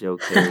voice with Joe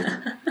K.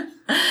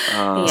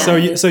 So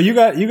you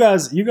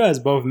guys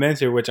both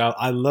mentioned, which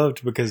I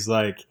loved, because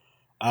like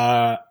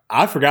I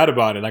forgot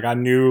about it. Like I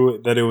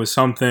knew that it was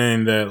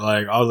something that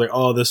like I was like,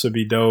 oh, this would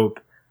be dope.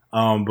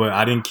 But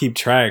I didn't keep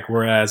track.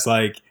 Whereas,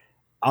 like,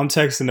 I'm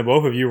texting to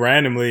both of you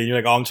randomly, and you're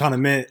like, "Oh, I'm trying to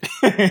mint."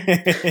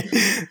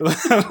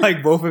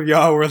 Like both of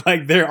y'all were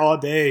like there all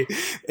day,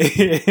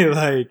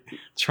 like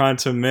trying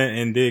to mint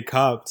and did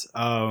copped.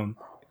 John,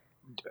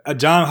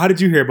 how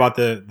did you hear about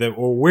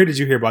or where did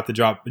you hear about the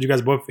drop? Did you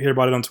guys both hear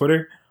about it on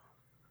Twitter?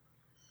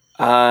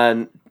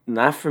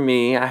 Not for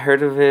me. I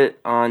heard of it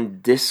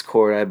on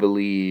Discord, I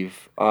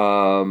believe.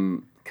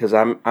 because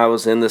I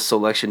was in the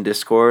Soulection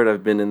Discord.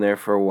 I've been in there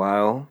for a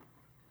while,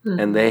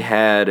 and they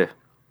had,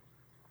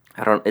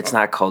 it's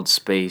not called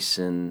Space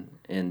in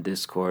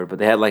Discord, but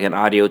they had like an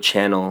audio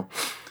channel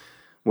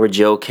where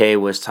Joe K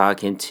was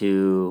talking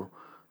to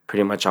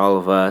pretty much all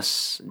of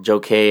us. Joe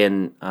K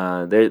and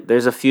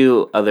there's a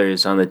few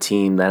others on the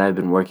team that have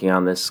been working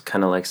on this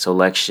kind of like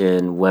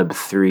Soulection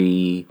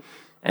Web3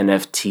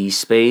 NFT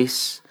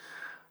space,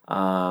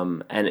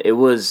 and it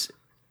was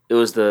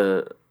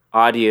the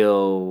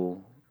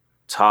audio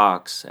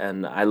talks,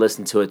 and I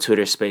listened to a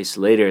Twitter space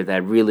later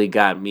that really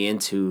got me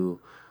into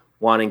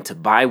wanting to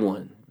buy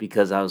one,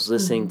 because I was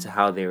listening to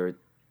how they were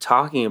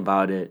talking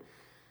about it,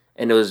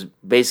 and it was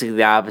basically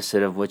the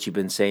opposite of what you've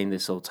been saying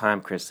this whole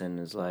time, Kristan.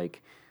 Is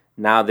like,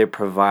 now they're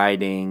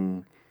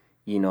providing,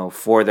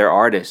 for their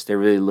artists. They're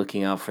really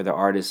looking out for their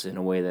artists in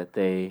a way that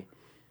they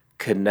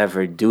could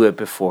never do it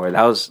before.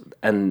 That was,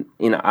 and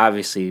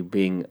obviously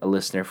being a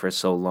listener for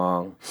so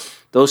long,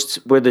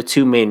 those were the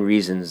two main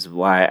reasons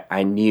why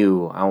I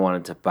knew I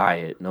wanted to buy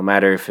it. No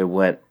matter if it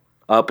went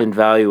up in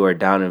value or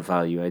down in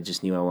value, I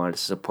just knew I wanted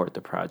to support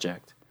the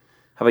project.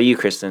 How about you,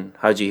 Kristan?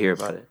 How'd you hear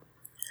about it?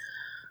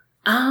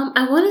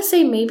 I want to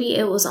say maybe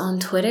it was on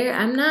Twitter.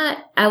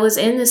 I was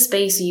in the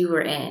space you were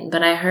in,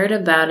 but I heard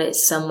about it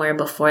somewhere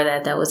before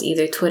that. That was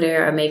either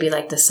Twitter or maybe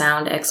like the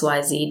Sound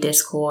XYZ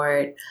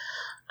Discord.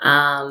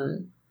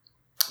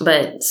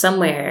 But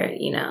somewhere,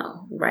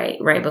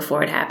 right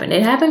before it happened.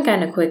 It happened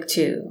kind of quick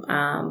too.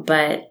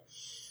 But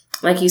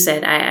like you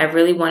said, I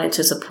really wanted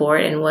to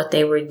support in what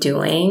they were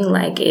doing.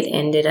 Like, it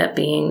ended up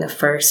being the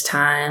first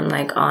time,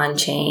 like, on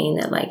chain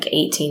that like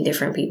 18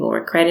 different people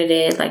were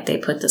credited. Like, they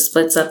put the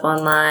splits up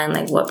online,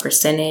 like what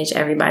percentage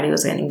everybody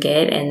was going to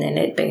get. And then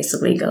it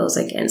basically goes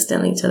like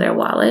instantly to their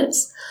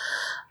wallets.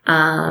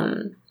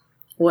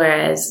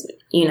 Whereas,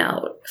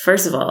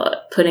 first of all,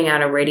 putting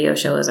out a radio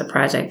show as a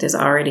project is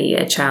already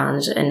a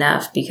challenge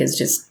enough because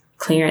just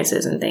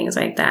clearances and things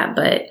like that.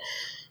 But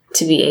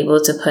to be able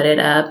to put it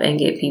up and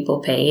get people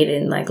paid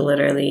in like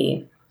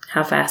literally,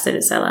 how fast did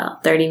it sell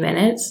out? 30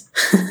 minutes?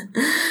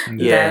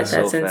 Yeah, that's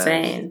so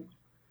insane.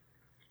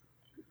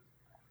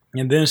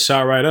 And then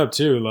shot right up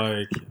too.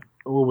 Like,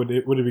 what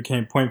would it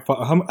became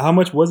 0.5? How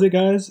much was it,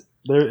 guys?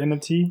 Their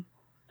NFT?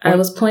 It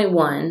was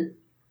 0.1.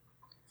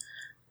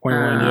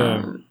 0.1,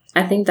 yeah.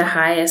 I think the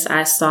highest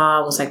I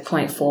saw was like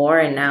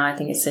 0.4, and now I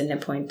think it's sitting at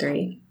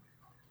 0.3.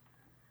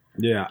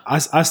 Yeah, I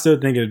still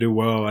think it'll do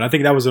well. And I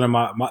think that was one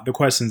of the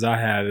questions I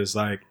had is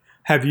like,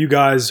 have you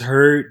guys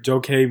heard Joe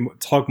K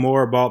talk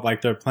more about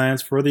like their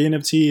plans for the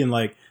NFT and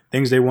like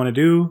things they want to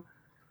do?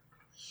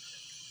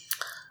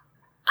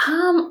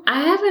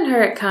 I haven't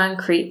heard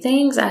concrete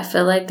things. I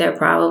feel like they're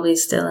probably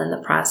still in the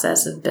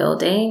process of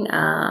building.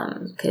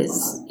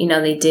 Cause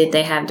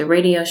they have the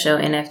radio show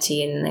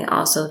NFT, and then they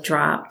also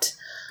dropped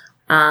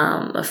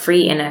a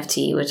free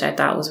NFT, which I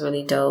thought was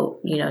really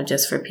dope,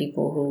 just for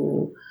people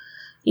who,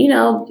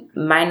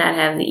 might not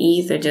have the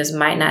ETH or just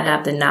might not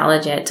have the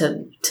knowledge yet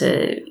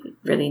to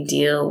really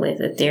deal with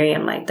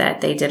Ethereum like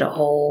that. They did a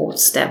whole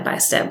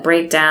step-by-step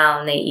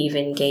breakdown. They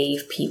even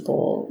gave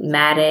people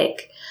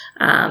Matic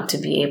to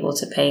be able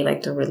to pay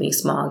like the really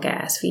small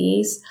gas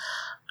fees.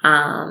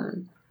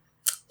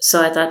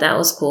 So I thought that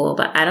was cool,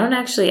 but I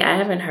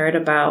haven't heard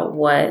about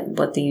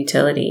what the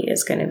utility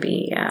is going to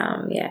be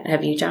yet.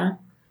 Have you, John?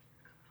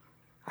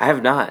 I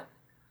have not.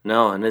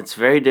 No, and it's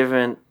very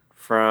different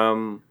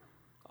from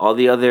all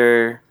the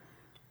other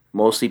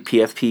mostly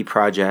PFP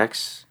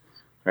projects,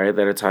 right,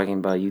 that are talking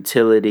about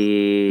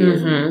utility.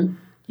 And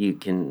you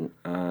can,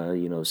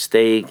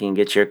 stake and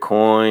get your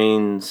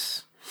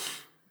coins.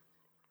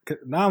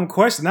 Now I'm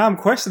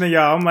questioning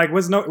y'all. I'm like,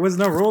 was no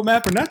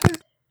roadmap or nothing?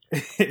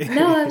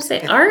 No, I'm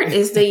saying art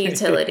is the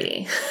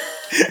utility.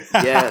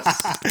 Yes,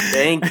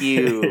 thank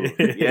you.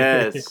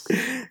 Yes,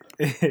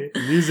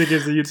 music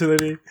is the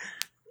utility.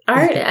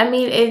 Art, I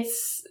mean,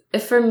 it's,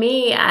 for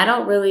me, I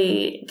don't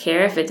really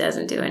care if it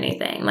doesn't do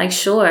anything. Like,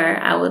 sure,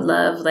 I would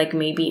love like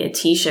maybe a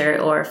t-shirt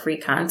or a free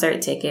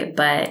concert ticket,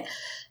 but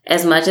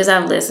as much as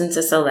I've listened to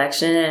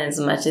Soulection and as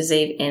much as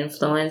they've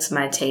influenced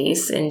my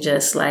taste and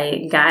just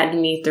like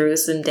gotten me through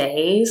some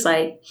days,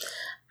 like,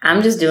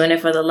 I'm just doing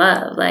it for the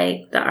love.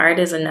 Like, the art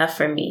is enough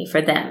for me,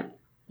 for them.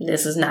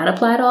 This does not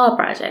apply to all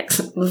projects,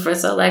 but for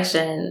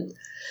Soulection,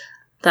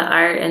 the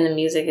art and the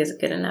music is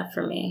good enough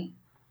for me.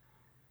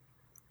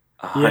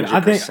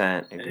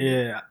 100% agree.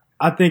 Yeah,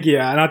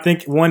 and I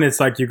think one,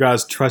 it's like you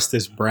guys trust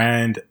this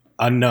brand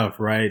enough,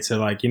 right? So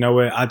like, you know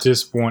what, I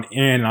just want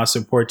in, and I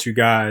support you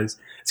guys.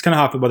 It's kind of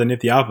how I feel about the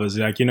Nifty Alphas.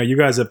 Like, you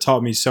guys have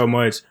taught me so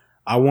much.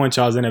 I want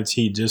y'all's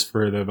NFT just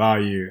for the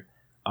value.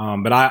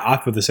 But I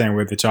feel the same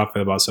way that y'all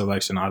feel about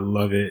Soulection. I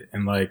love it,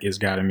 and like, it's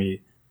gotten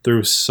me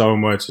through so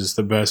much. It's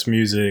the best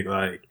music,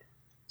 like.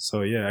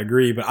 So yeah, I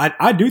agree. But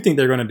I do think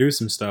they're going to do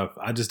some stuff.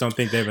 I just don't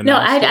think they've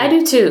announced. No, I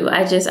do too.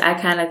 I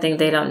kind of think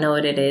they don't know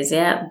what it is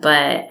yet.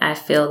 But I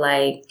feel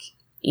like,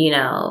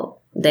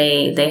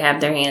 they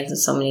have their hands in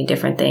so many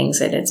different things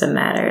that it's a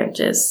matter of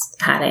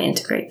just how to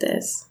integrate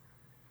this.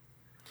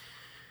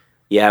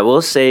 Yeah, I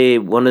will say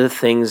one of the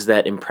things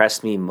that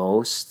impressed me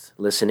most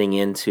listening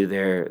into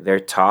their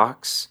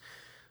talks.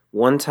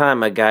 One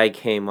time a guy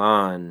came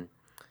on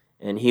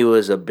and he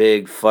was a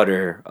big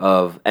fudder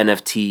of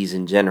NFTs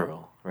in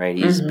general, right?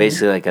 He's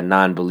basically like a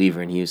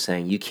non-believer, and he was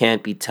saying you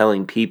can't be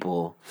telling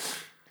people,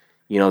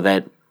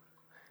 that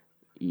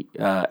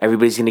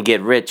everybody's gonna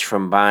get rich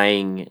from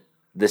buying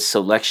this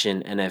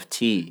Soulection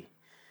NFT,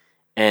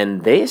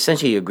 and they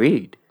essentially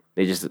agreed.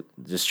 They just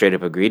straight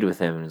up agreed with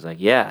him, and was like,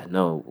 yeah,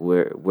 no,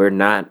 we're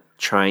not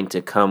trying to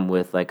come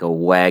with like a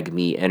wag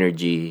me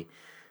energy,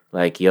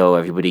 like yo,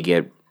 everybody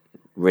get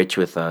rich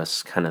with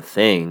us kind of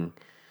thing.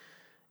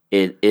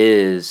 It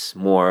is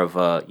more of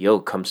a yo,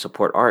 come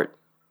support art,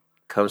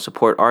 come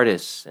support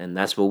artists, and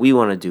that's what we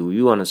want to do.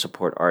 We want to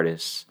support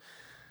artists.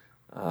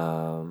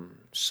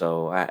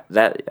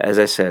 That, as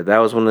I said, that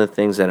was one of the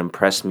things that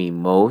impressed me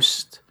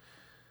most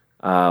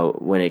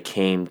when it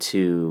came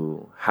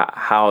to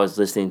how I was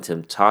listening to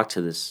him talk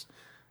to this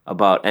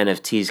about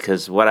NFTs.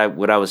 Because what I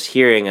was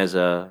hearing as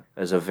a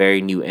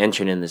very new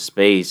entrant in the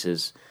space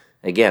is,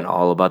 again,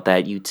 all about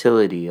that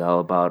utility, all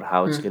about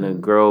how it's going to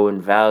grow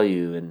in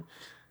value, and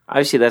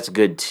obviously that's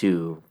good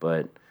too.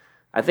 But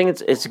I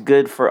think it's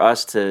good for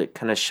us to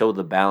kind of show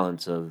the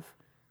balance of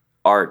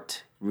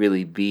art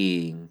really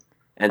being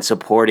and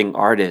supporting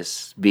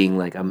artists being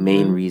like a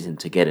main reason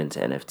to get into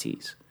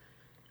NFTs.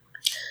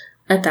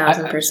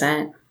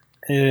 1,000%.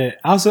 Yeah.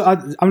 Also,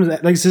 I'm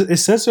just, like,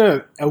 it's such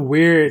a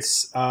weird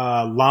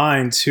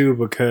line too,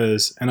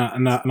 because and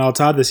I'll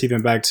tie this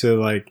even back to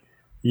like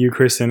you,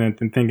 Kristan,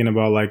 and thinking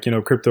about like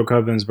crypto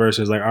covens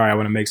versus like, all right, I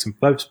want to make some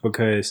flips,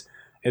 because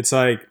it's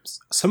like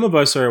some of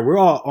us we're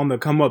all on the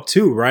come up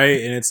too, right?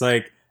 And it's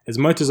like, as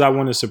much as I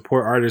want to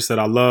support artists that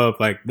I love,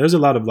 like there's a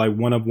lot of like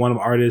one of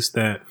artists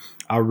that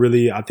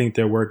I think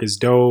their work is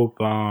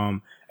dope,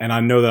 and I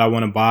know that I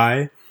want to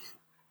buy.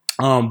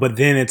 But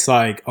then it's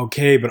like,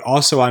 okay, but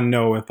also I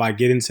know if I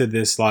get into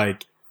this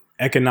like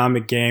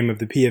economic game of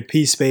the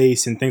PFP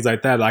space and things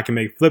like that, I can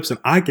make flips and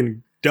I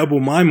can double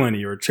my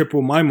money or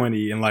triple my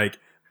money and like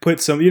put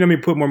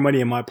put more money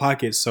in my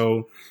pocket.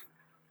 So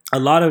a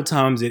lot of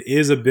times it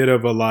is a bit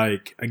of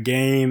a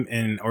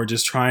game, or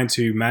just trying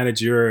to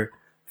manage your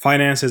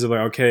finances of like,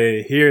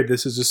 okay, here,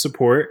 this is the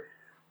support,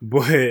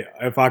 but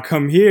if I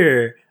come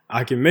here,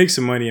 I can make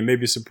some money and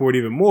maybe support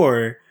even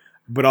more,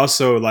 but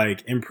also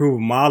like improve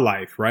my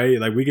life, right?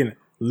 Like we can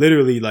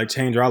literally like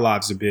change our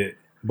lives a bit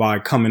by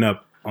coming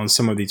up on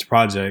some of these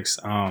projects.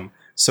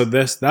 So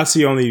that's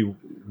the only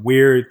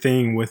weird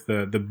thing with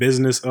the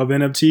business of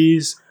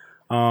NFTs.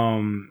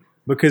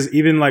 Because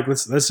even like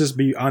let's just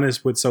be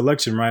honest with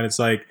Soulection, right? It's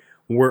like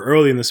we're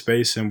early in the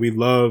space and we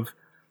love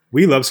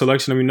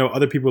Soulection, and we know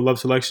other people love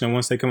Soulection, and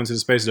once they come into the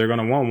space, they're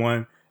gonna want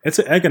one. It's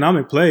an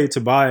economic play to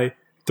buy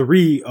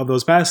 3 of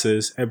those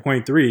passes at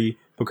 0.3,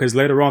 because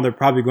later on they're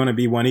probably going to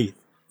be 1 ETH.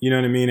 You know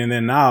what I mean? And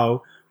then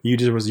now you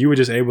were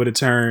just able to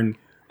turn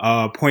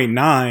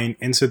 0.9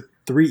 into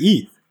 3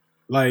 ETH.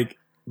 Like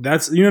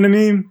that's, you know what I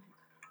mean?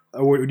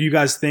 Or do you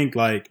guys think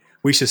like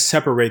we should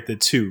separate the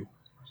two?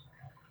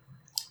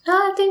 No,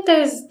 I think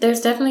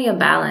there's definitely a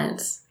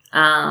balance.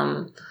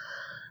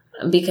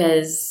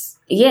 Because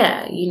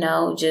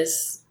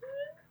just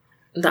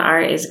the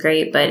art is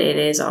great, but it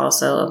is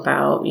also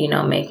about,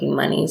 making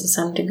money to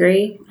some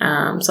degree.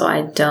 So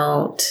I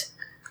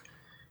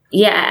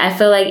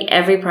feel like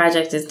every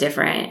project is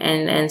different,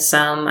 and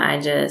some I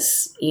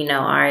just,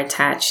 are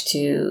attached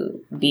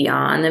to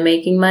beyond the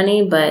making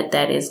money, but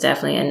that is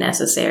definitely a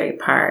necessary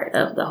part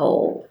of the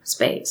whole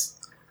space.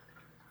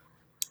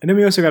 And then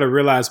we also got to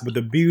realize, but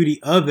the beauty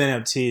of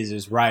NFTs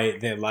is, right,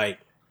 that like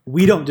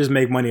we don't just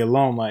make money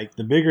alone. Like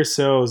the bigger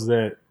sales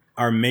that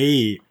are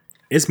made,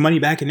 it's money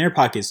back in their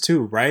pockets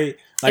too, right?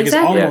 Like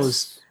exactly. It's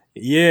almost,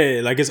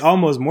 like it's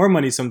almost more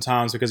money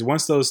sometimes, because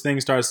once those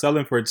things start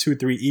selling for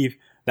 2-3 ETH,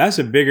 that's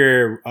a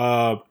bigger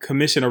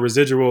commission or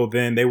residual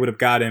than they would have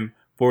gotten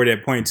for it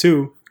at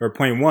 0.2 or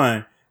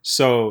 0.1.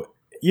 So,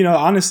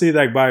 honestly,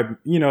 like by,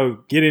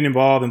 getting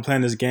involved and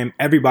playing this game,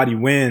 everybody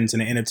wins in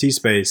the NFT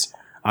space,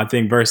 I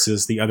think,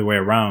 versus the other way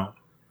around.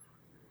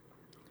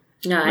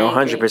 No,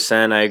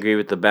 100%. I agree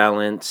with the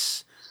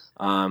balance.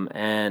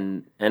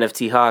 And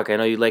NFT Hawk, I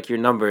know you like your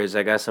numbers.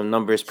 I got some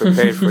numbers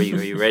prepared for you.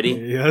 Are you ready?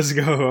 Yeah, let's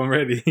go. I'm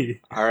ready.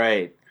 All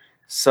right.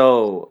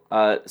 So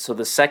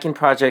the second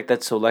project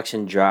that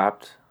Soulection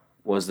dropped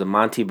was the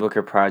Monty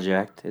Booker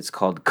project. It's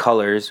called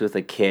Colors with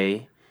a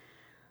K.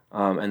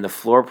 And the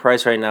floor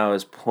price right now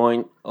is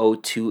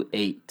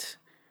 0.028.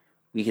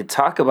 We could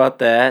talk about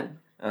that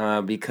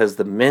because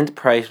the mint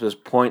price was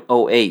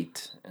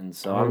 0.08. And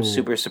so I'm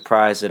super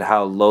surprised at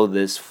how low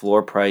this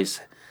floor price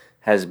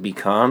has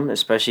become,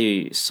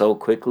 especially so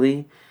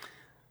quickly.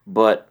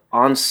 But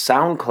on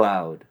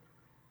SoundCloud,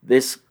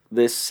 this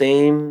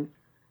same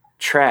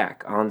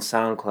track on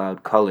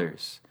SoundCloud,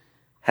 Colors,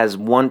 has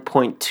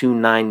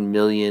 1.29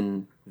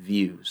 million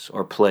views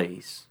or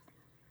plays,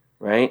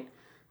 right?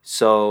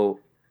 So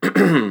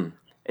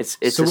it's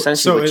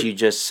essentially what you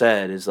just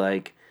said is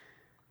like,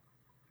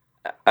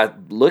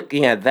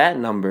 looking at that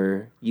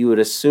number, you would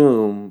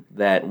assume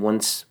that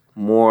once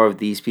more of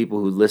these people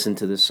who listen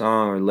to the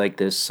song or like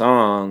this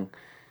song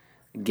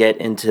get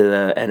into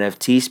the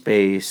NFT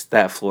space,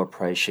 that floor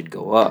price should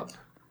go up,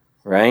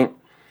 right?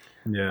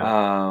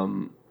 Yeah.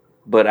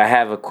 But I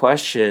have a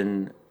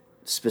question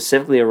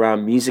specifically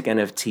around music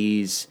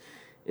NFTs.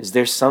 Is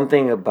there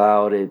something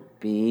about it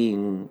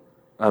being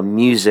a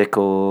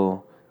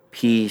musical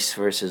piece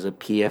versus a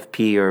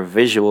PFP or a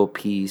visual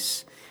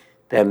piece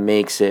that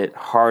makes it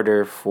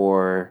harder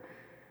for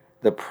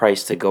the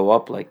price to go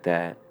up like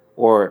that?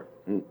 Or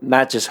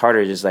not just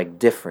harder, just like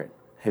different?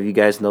 Have you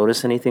guys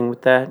noticed anything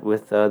with that,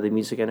 with the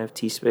music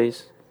NFT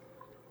space?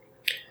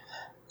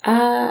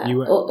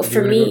 Well,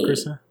 for me,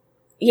 Krista?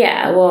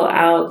 yeah. Well,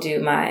 I'll do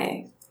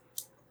my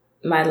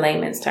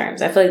layman's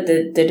terms. I feel like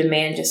the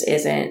demand just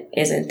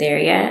isn't there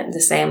yet,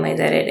 the same way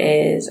that it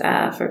is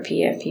for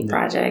PFP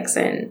projects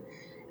and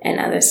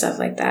other stuff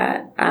like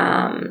that.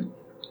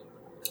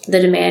 The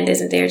demand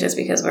isn't there just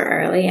because we're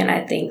early, and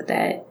I think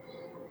that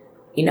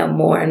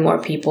more and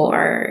more people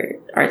are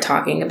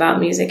talking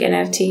about music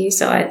NFTs.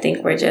 So I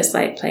think we're just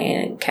like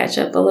playing catch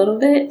up a little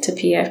bit to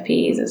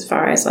PFPs as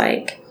far as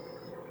like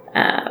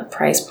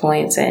price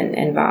points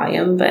and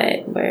volume,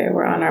 but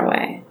we're on our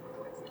way.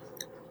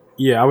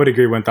 Yeah, I would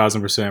agree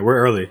 1,000%. We're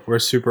early. We're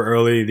super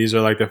early. These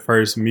are like the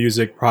first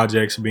music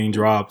projects being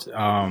dropped.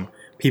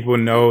 People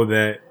know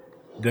that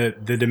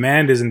the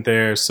demand isn't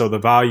there, so the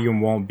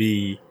volume won't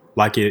be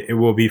like it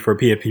will be for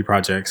PFP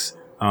projects.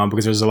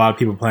 Because there's a lot of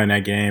people playing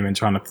that game and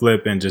trying to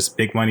flip and just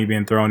big money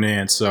being thrown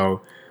in.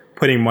 So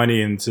putting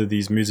money into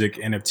these music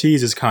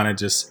NFTs is kind of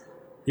just,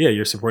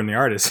 you're supporting the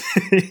artist.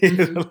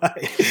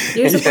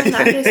 You're supporting the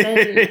artist,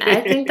 and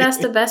I think that's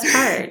the best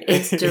part.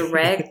 It's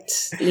direct,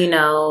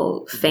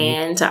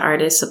 fan to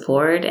artist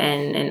support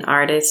and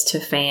artist to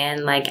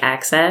fan like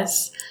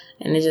access,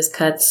 and it just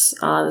cuts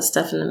all the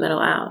stuff in the middle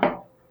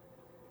out.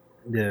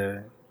 Yeah,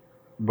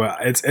 but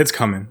it's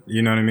coming.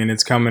 You know what I mean?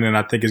 It's coming, and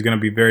I think it's going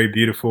to be very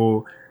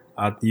beautiful.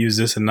 I'll use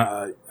this, and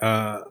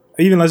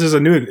even let's just a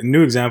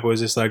new example is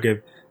just like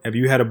if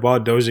you had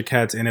bought Doja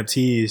Cat's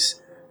NFTs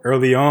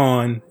early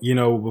on,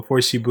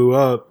 before she blew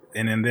up,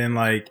 and then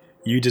like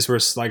you just were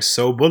like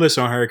so bullish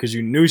on her because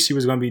you knew she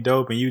was gonna be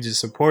dope, and you just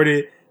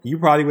supported, you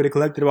probably would have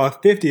collected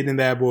about 50 of them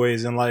bad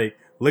boys, and like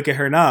look at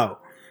her now,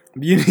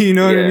 you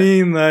know what I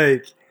mean?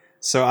 Like,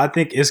 so I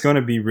think it's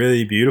gonna be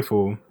really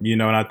beautiful,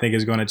 and I think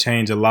it's gonna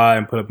change a lot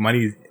and put up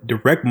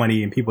direct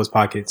money in people's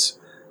pockets,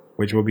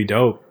 which will be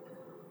dope.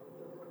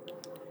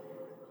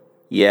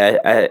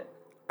 Yeah,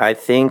 I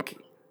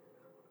think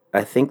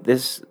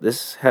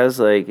this has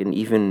like an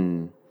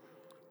even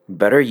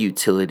better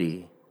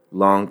utility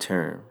long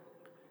term.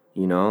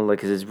 Like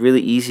 'cause it's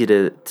really easy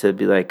to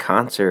be like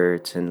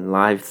concerts and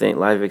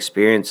live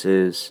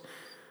experiences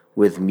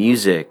with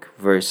music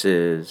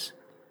versus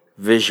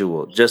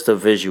just a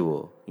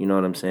visual. You know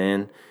what I'm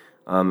saying?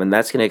 And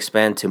that's gonna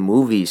expand to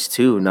movies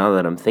too. Now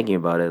that I'm thinking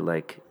about it,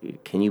 like,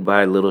 can you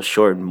buy little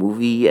short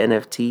movie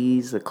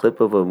NFTs, a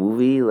clip of a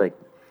movie, like?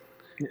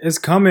 It's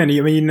coming.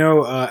 I mean,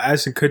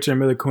 Ashton Kutcher and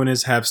Mila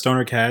Kunis have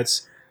Stoner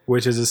Cats,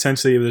 which is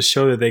essentially a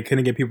show that they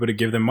couldn't get people to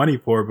give them money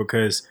for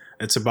because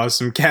it's about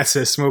some cats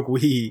that smoke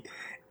weed.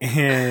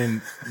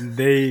 And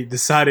they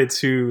decided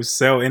to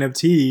sell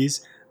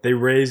NFTs. They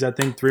raised, I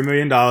think, $3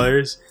 million.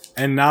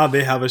 And now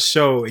they have a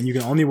show, and you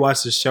can only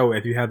watch the show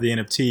if you have the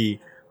NFT.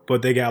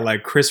 But they got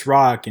like Chris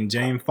Rock and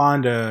Jane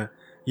Fonda.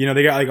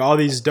 They got like all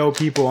these dope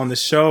people on the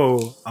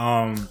show.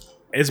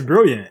 It's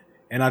brilliant.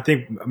 And I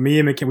think me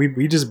and McCann,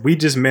 we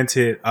just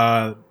minted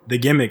The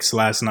Gimmicks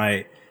last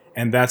night,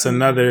 and that's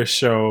another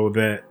show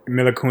that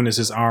Mila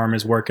Kunis' arm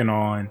is working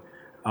on.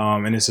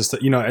 And it's just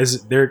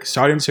as they're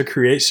starting to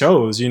create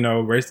shows. You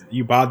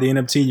buy the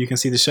NFT, you can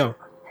see the show.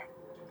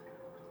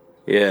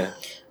 Yeah.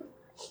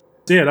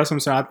 So yeah, that's what I'm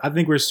saying. I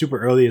think we're super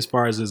early as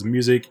far as this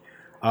music.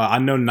 I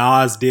know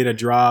Nas did a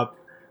drop.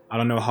 I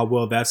don't know how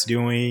well that's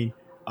doing.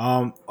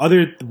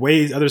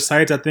 Other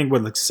sites, I think,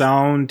 with like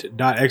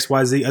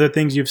sound.xyz, other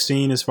things you've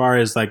seen as far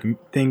as like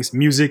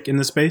music in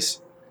the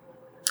space?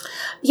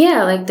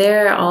 Yeah, like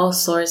there are all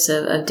sorts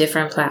of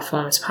different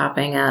platforms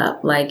popping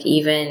up. Like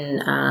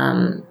even,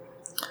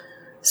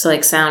 so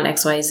like Sound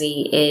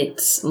XYZ,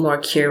 it's more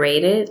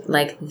curated.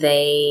 Like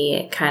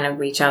they kind of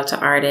reach out to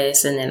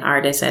artists, and then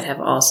artists that have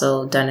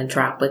also done a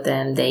drop with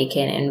them, they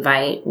can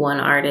invite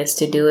one artist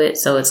to do it.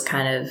 So it's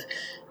kind of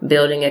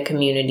building a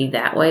community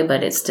that way,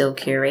 but it's still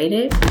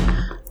curated.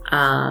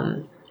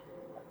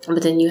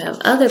 But then you have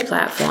other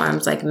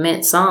platforms like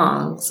Mint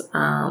Songs,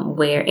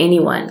 where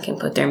anyone can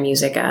put their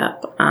music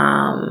up,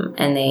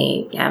 and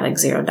they have like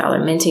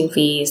 $0 minting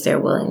fees. They're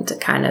willing to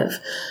kind of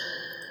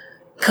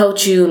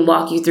coach you and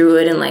walk you through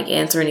it and like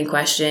answer any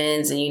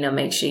questions and,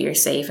 make sure you're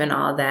safe and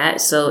all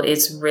that. So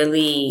it's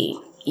really,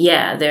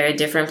 there are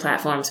different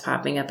platforms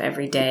popping up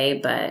every day,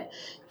 but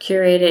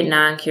curated,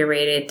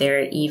 non-curated,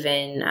 there are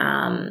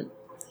even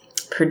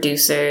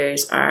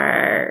producers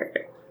are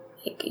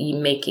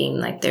making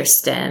like their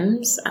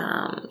stems.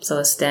 So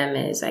a stem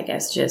is, I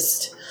guess,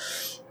 just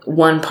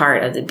one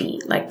part of the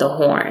beat, like the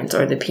horns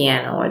or the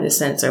piano or the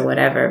synths or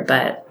whatever.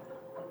 But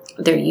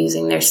they're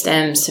using their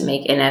stems to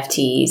make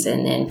NFTs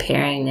and then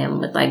pairing them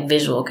with like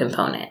visual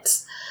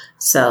components.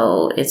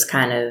 So it's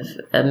kind of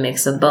a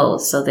mix of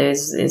both. So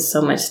there's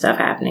so much stuff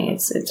happening.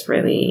 It's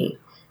really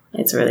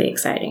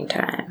exciting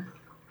time.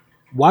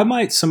 Why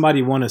might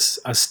somebody want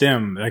a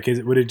stem? Like,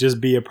 would it just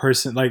be a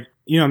person? Like,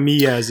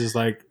 me as is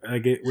like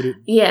it, would it?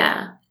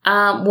 Yeah.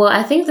 Well,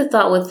 I think the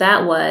thought with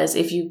that was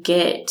if you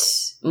get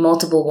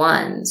multiple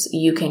ones,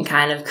 you can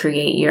kind of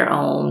create your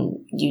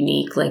own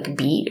unique like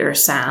beat or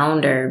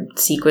sound or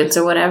sequence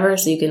or whatever.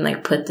 So you can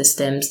like put the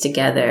stems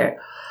together.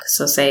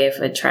 So say if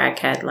a track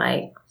had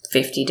like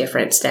 50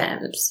 different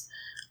stems,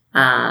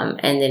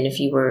 and then if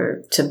you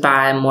were to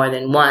buy more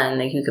than one,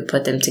 like you could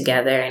put them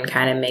together and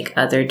kind of make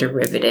other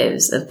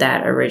derivatives of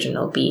that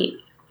original beat.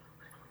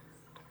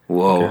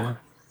 Whoa. Okay.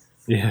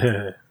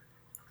 Yeah.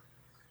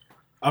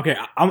 Okay,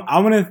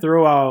 I'm gonna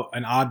throw out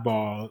an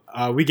oddball.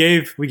 We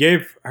gave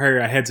her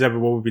a heads up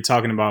of what we'll be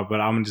talking about, but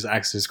I'm gonna just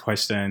ask this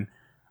question: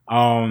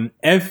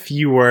 if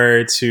you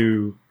were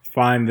to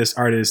find this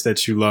artist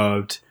that you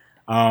loved,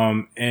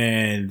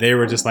 and they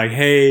were just like,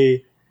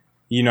 "Hey,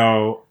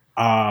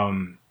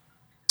 I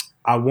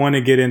want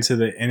to get into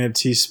the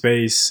NFT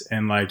space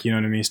and like, you know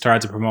what I mean,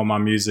 start to promote my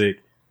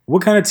music,"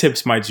 what kind of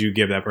tips might you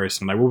give that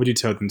person? Like, what would you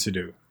tell them to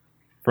do?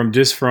 From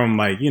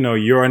like,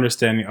 your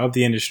understanding of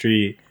the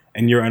industry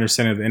and your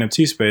understanding of the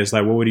NFT space,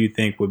 like what do you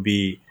think would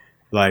be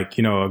like,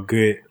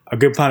 a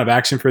good plan of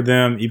action for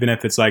them, even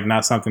if it's like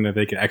not something that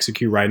they can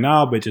execute right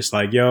now, but just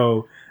like,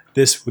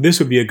 this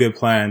would be a good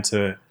plan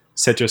to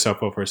set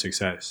yourself up for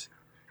success?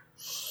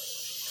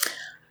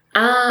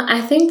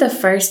 I think the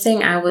first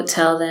thing I would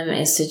tell them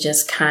is to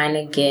just kind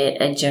of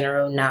get a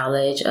general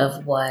knowledge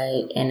of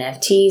what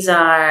NFTs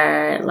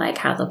are, like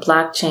how the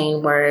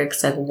blockchain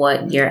works, like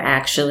what you're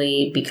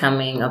actually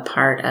becoming a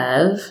part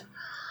of.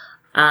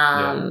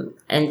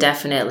 And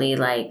definitely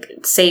like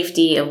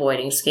safety,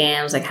 avoiding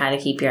scams, like how to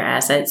keep your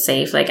assets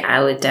safe. Like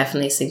I would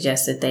definitely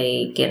suggest that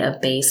they get a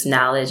base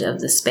knowledge of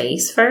the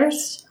space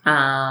first,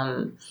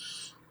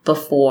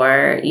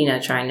 before,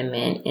 trying to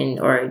mint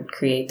or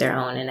create their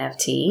own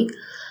NFT.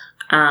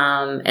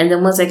 And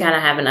then once they kind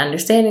of have an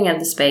understanding of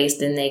the space,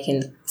 then they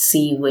can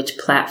see which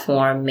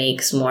platform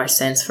makes more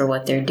sense for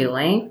what they're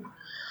doing.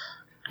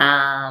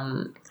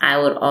 I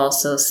would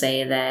also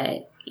say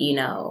that,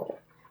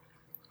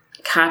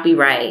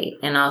 copyright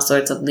and all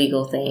sorts of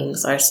legal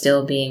things are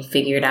still being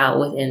figured out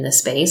within the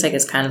space. Like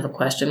it's kind of a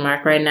question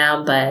mark right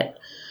now, but,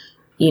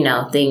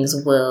 things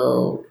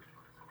will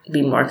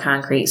be more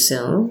concrete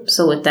soon.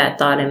 So with that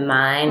thought in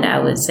mind, I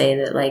would say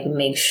that like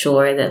make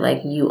sure that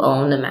like you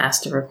own the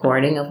master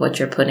recording of what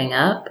you're putting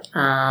up.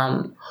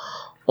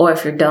 Or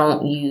if you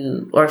don't,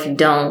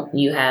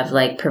 you have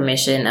like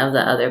permission of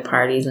the other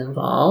parties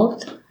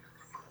involved.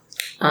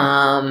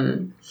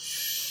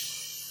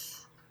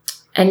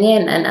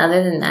 And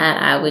other than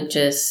that, I would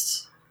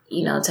just,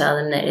 tell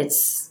them that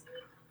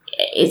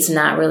it's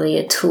not really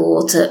a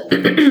tool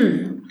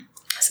to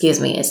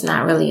it's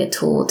not really a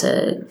tool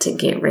to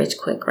get rich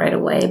quick right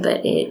away,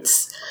 but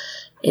it's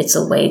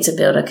a way to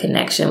build a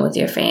connection with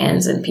your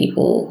fans and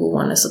people who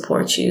want to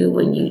support you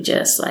when you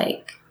just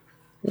like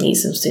need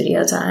some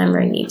studio time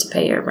or need to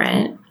pay your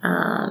rent.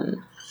 And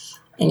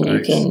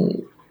nice.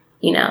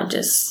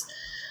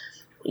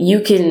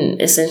 You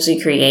can essentially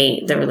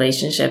create the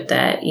relationship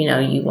that,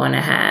 you want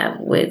to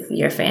have with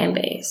your fan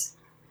base.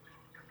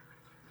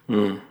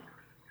 Yeah,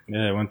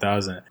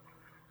 1,000.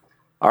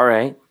 All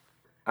right.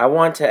 I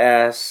want to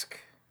ask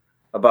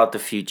about the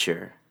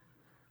future.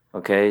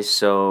 Okay,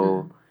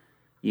 so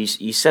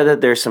you said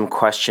that there's some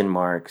question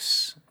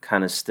marks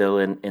kind of still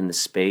in the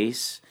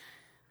space.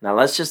 Now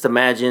let's just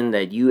imagine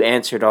that you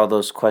answered all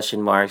those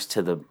question marks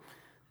to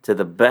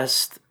the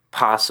best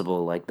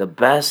possible, like the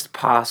best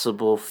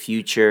possible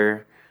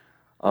future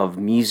of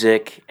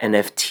music,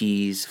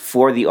 NFTs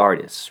for the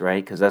artists,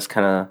 right? Because that's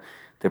kind of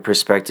the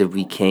perspective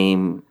we've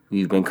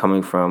been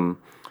coming from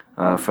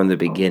the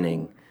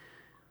beginning.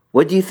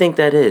 What do you think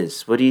that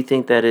is? What do you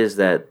think that is,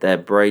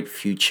 that bright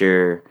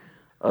future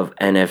of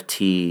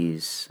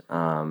NFTs,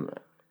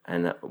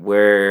 and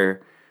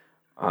where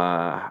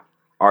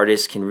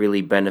artists can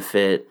really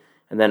benefit?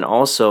 And then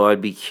also,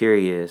 I'd be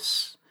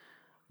curious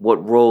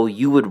what role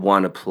you would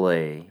want to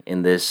play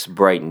in this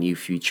bright new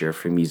future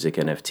for music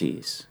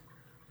NFTs.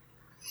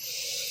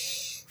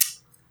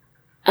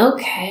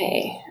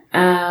 Okay.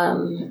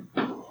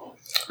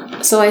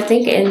 So I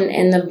think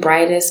in the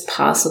brightest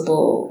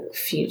possible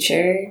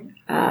future,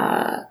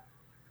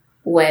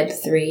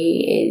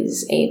 Web3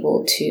 is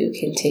able to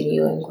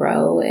continue and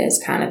grow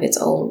as kind of its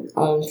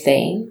own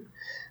thing.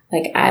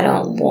 Like I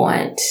don't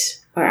want,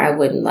 or I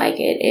wouldn't like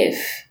it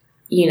if,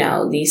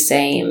 these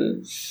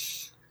same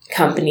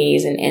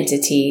companies and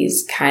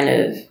entities kind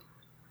of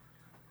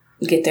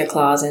get their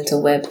claws into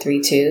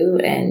Web3 too.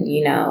 And,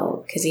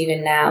 because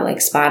even now, like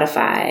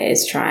Spotify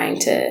is trying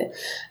to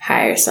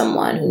hire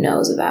someone who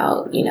knows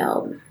about,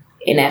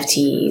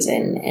 NFTs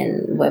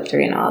and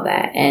Web3 and all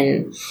that.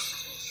 And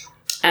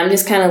I'm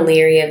just kind of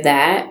leery of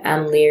that.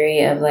 I'm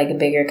leery of like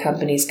bigger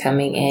companies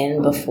coming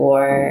in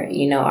before,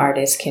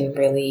 artists can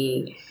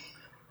really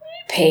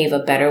pave a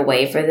better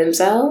way for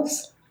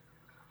themselves.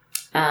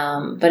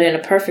 But in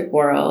a perfect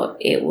world,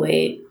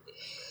 they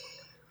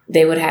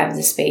would have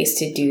the space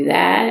to do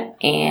that,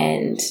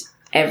 and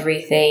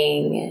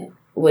everything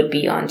would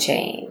be on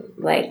chain,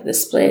 like the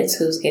splits,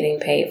 who's getting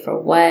paid for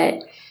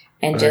what,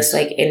 and just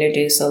like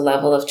introduce a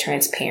level of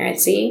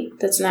transparency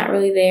that's not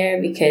really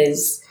there,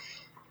 because,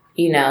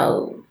 you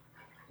know,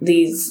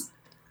 these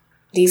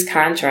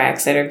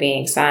contracts that are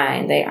being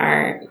signed, they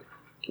aren't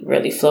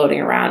really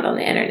floating around on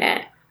the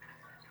internet.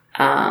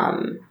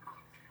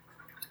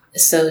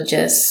 So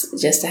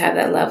just to have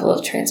that level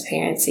of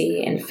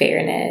transparency and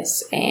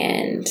fairness,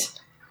 and,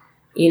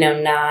 you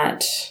know,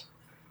 not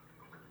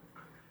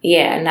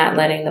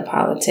letting the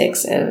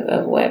politics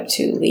of Web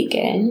 2 leak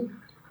in.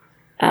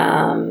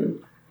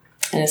 And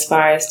as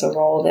far as the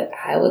role that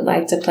I would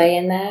like to play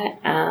in that,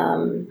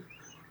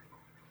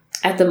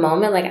 at the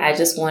moment, like, I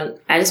just want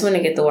to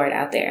get the word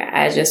out there.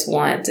 I just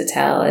want to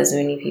tell as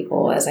many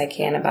people as I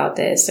can about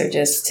this, or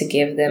just to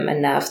give them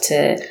enough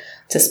to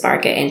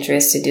spark an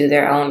interest to do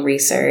their own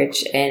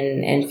research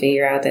and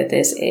figure out that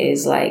this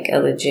is like a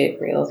legit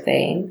real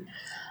thing.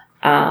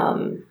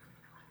 But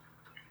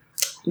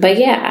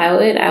yeah, I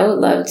would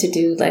love to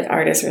do like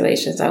artist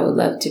relations. I would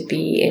love to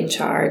be in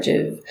charge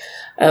of,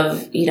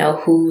 you know,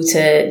 who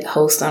to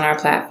host on our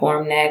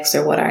platform next,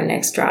 or what our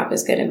next drop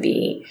is going to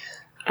be.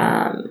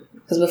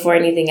 Because before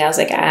anything else,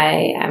 like,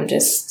 I'm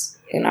just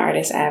an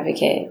artist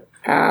advocate.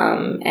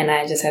 And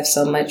I just have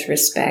so much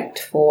respect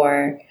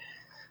for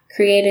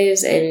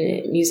creatives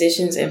and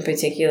musicians in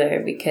particular,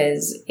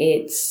 because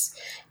it's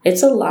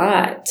a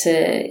lot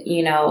to,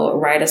 you know,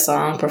 write a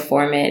song,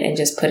 perform it, and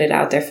just put it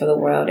out there for the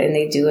world. And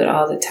they do it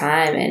all the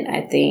time. And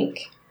I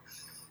think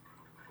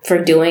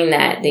for doing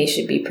that, they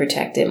should be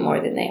protected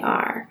more than they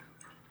are.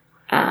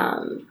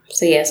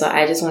 So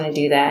I just want to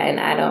do that. And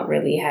I don't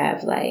really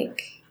have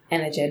like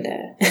an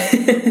agenda.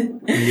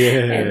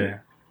 Yeah.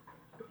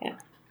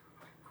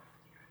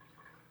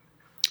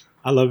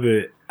 I love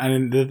it.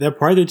 And the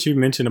part that you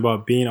mentioned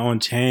about being on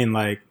chain,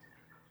 like,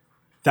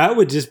 that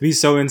would just be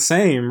so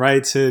insane,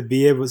 right? To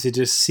be able to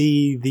just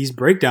see these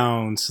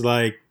breakdowns,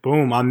 like,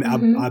 boom,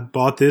 I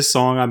bought this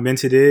song, I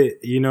minted it,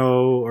 you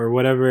know, or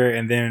whatever,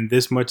 and then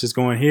this much is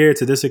going here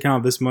to this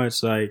account, this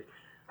much, like,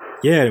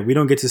 yeah, we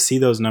don't get to see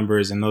those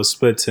numbers and those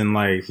splits and,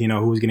 like, you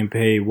know, who's getting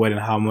paid what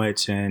and how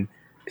much, and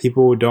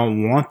people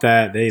don't want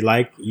that. They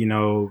like, you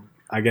know,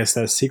 I guess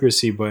that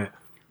secrecy, but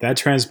that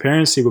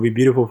transparency will be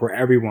beautiful for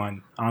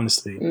everyone,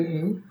 honestly.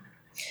 Mm-hmm.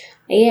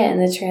 Yeah,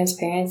 and the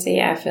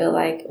transparency, I feel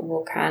like,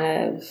 will kind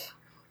of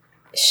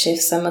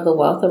shift some of the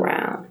wealth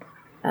around.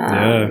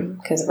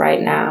 Because right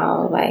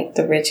now, like,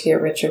 the rich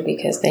get richer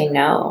because they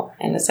know.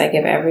 And it's like,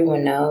 if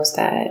everyone knows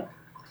that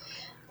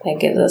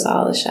gives us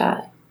all a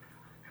shot.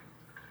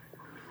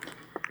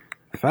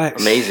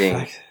 Facts. Amazing.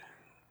 Facts.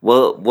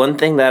 Well, one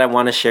thing that I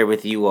want to share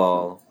with you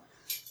all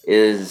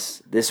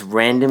is this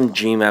random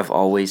dream I've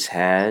always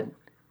had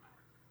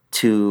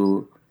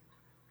to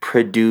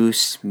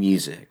produce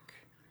music.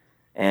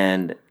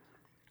 And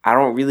I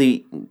don't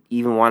really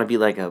even want to be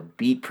like a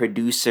beat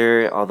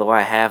producer, although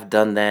I have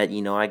done that.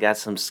 You know, I got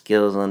some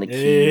skills on the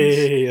keys.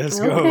 Hey, let's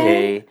go.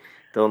 Okay,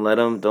 don't let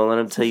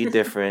them tell you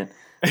different.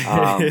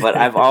 But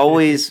I've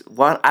always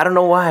I don't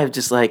know why. I'm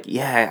just like,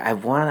 yeah, I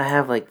want to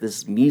have like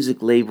this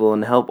music label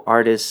and help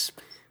artists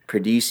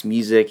produce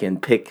music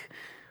and pick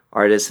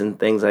artists and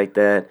things like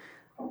that.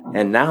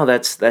 And now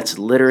that's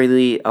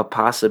literally a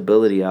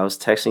possibility. I was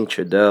texting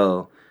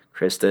Tradell,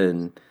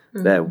 Kristan,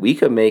 that we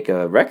could make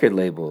a record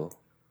label,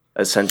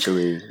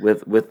 essentially,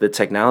 with the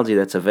technology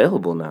that's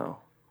available now.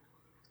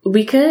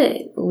 We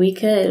could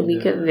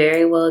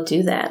very well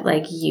do that.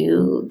 Like,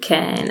 you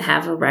can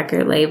have a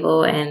record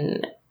label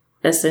and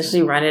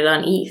essentially run it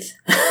on ETH.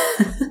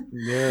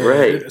 Yeah.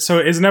 Right. So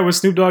isn't that what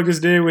Snoop Dogg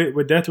just did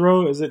with Death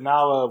Row? Is it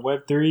now a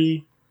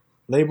Web3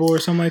 label or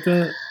something like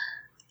that?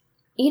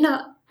 You know,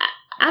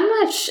 I'm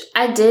not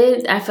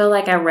I feel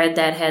like I read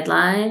that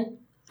headline.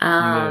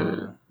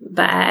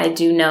 But I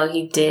do know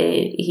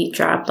he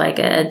dropped like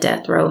a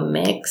Death Row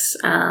mix.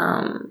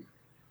 Oh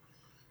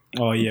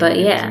yeah, but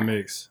it yeah, was a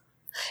mix.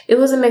 It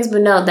was a mix,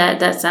 but no,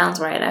 that sounds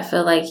right. I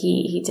feel like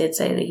he did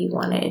say that he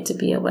wanted it to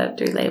be a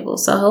Web3 label.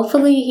 So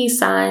hopefully he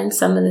signs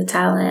some of the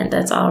talent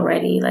that's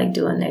already like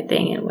doing their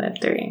thing in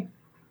Web3.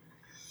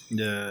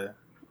 Yeah.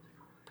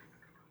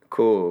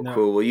 Cool.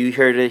 Well, you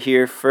heard it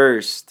here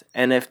first.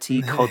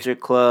 NFT Culture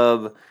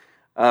Club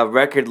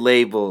record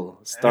label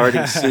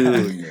starting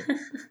soon.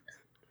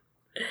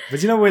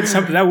 But you know what?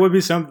 Something that would be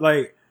something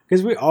like,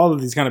 because we all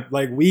of these kind of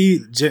like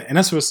and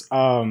that's what's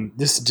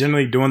just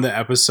generally doing the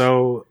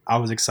episode I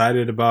was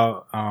excited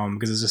about,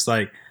 because it's just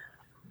like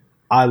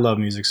I love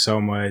music so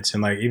much,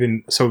 and like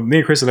even so me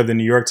and Krista lived in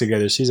New York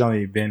together. She's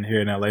only been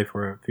here in LA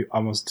for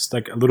almost just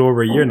like a little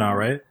over a year now,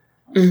 right?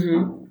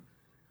 Mm-hmm.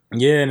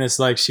 Yeah, and it's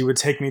like she would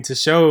take me to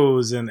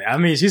shows, and I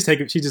mean she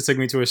just took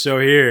me to a show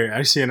here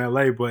actually in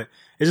LA, but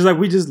it's just like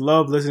we just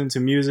love listening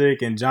to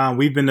music. And John,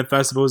 we've been to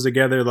festivals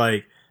together.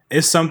 Like,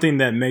 it's something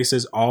that makes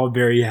us all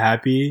very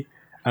happy.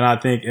 And I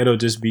think it'll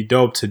just be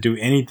dope to do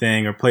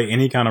anything or play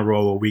any kind of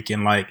role where we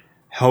can like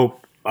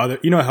help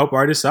help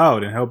artists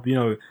out and help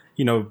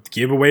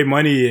give away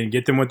money and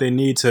get them what they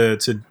need to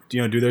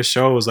do their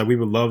shows. Like we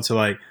would love to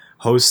like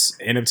host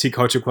NFT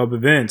Culture Club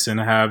events and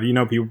have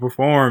people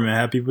perform and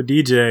have people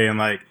DJ, and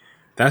like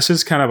that's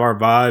just kind of our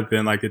vibe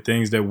and like the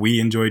things that we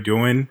enjoy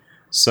doing.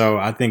 So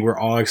I think we're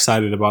all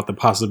excited about the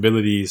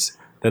possibilities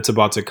that's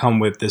about to come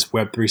with this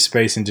Web3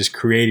 space and just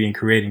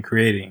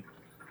creating.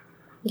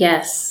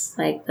 Yes,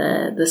 like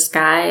the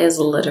sky is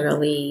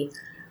literally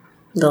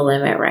the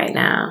limit right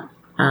now.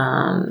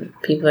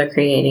 People are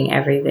creating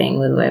everything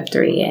with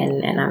Web3,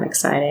 and I'm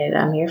excited.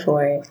 I'm here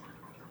for it.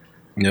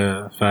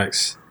 Yeah,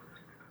 facts.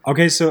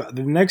 Okay, so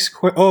the next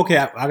okay,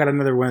 I got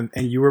another one,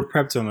 and you were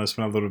prepped on this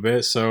one a little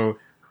bit. So,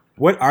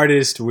 what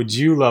artist would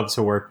you love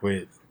to work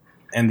with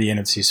in the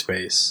NFT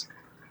space?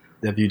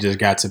 If you just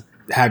got to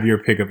have your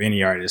pick of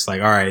any artist, like,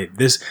 all right,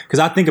 this, because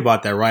I think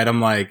about that, right? I'm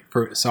like,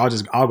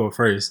 I'll go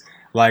first.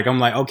 Like, I'm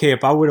like, okay,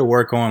 if I were to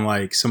work on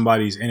like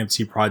somebody's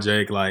NFT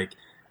project, like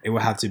it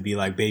would have to be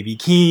like Baby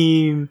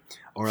Keem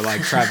or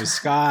like Travis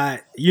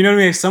Scott. You know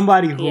what I mean?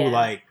 Somebody who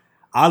like,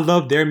 I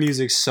love their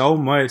music so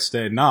much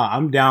that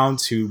I'm down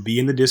to be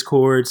in the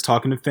Discords,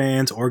 talking to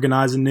fans,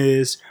 organizing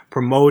this,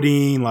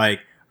 promoting. Like,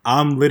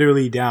 I'm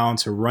literally down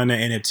to run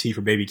an NFT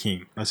for Baby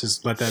Keem. Let's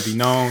just let that be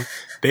known.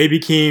 Baby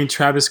Keem,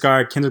 Travis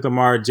Scott, Kendrick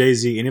Lamar,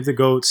 Jay-Z, any of the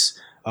GOATs.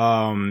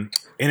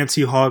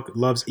 NFT Hawk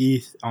loves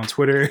ETH on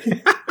Twitter.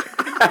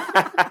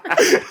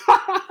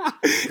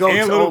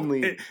 Goats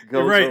only.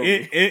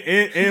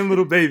 And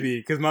Little Baby,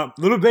 because my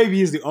Little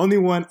Baby is the only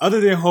one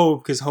other than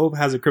Hove, because Hove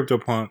has a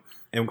CryptoPunk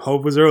and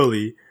Hove was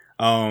early.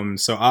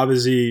 So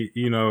obviously,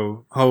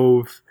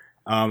 Hove.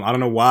 I don't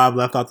know why I've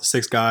left out the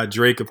sixth guy,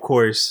 Drake, of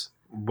course,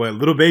 but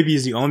Little Baby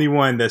is the only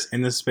one that's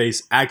in this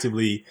space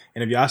actively.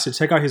 And if y'all should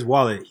check out his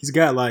wallet, he's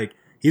got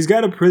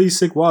a pretty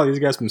sick wallet. He's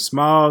got some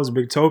smiles,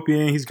 Big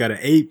Topian. He's got an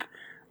ape.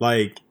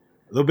 Like,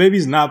 Little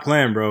Baby's not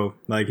playing, bro.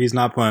 Like, he's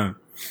not playing.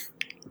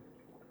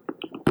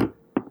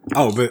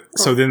 Oh, but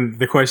so then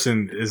the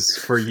question is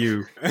for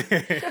you. Well,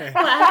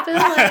 I feel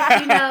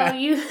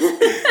like you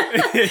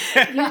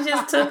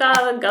just took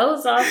all the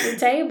ghosts off the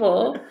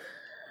table.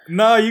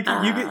 No, you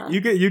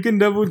can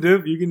double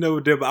dip. You can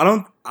double dip.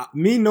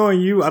 Me knowing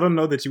you, I don't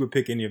know that you would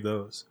pick any of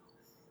those.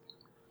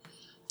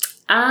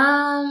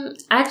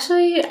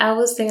 Actually, I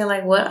was thinking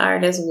like, what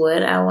artist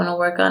would I want to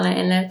work on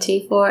an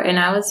NFT for, and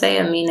I would say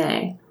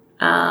Amine.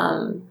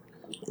 I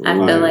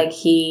feel like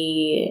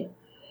he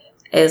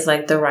is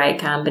like the right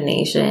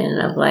combination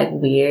of like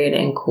weird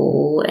and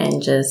cool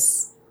and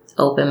just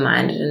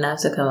open-minded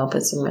enough to come up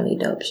with some really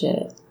dope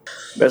shit.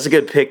 That's a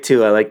good pick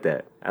too. I like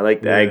that.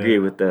 Yeah. I agree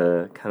with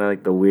the kind of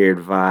like the weird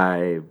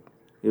vibe.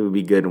 It would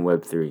be good in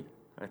Web3,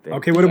 I think.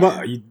 Okay, what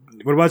about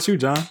you,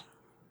 John?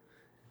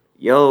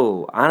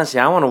 Yo, honestly,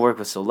 I want to work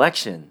with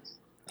Soulection.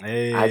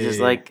 Hey. I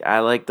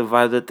like the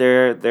vibe that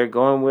they're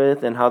going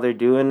with and how they're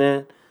doing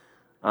it.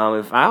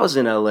 If I was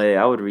in LA,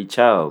 I would reach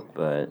out,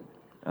 but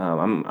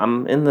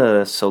I'm in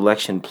the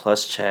Soulection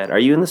Plus chat. Are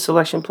you in the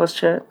Soulection Plus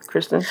chat,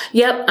 Kristan?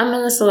 Yep, I'm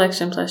in the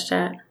Soulection Plus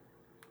chat.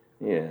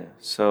 Yeah,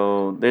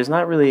 so there's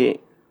not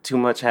really too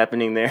much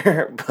happening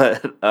there,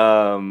 but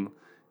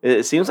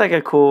it seems like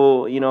a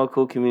cool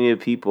community of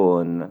people,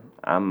 and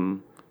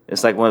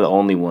it's like one of the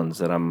only ones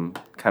that I'm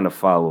kind of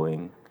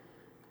following.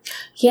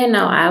 Yeah,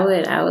 no, I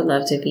would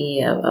love to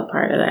be a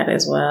part of that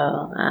as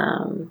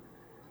well.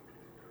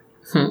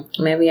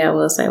 Maybe I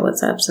will say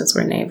what's up since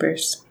we're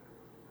neighbors.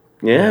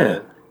 Yeah.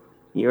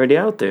 You're already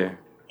out there.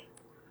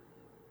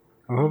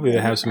 Hopefully they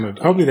have some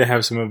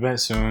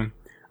events soon.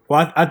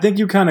 Well, I think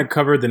you kind of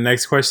covered the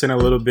next question a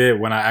little bit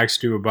when I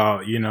asked you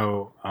about,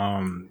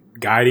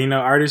 guiding an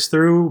artist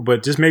through,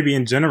 but just maybe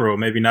in general,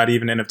 maybe not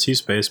even NFT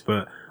space,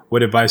 but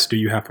what advice do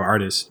you have for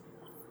artists?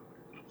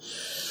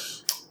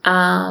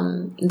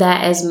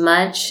 That as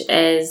much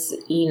as,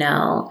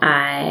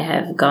 I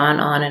have gone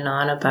on and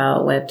on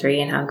about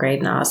Web3 and how great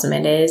and awesome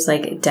it is,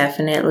 like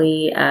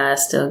definitely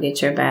still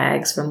get your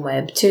bags from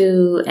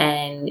Web2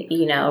 and,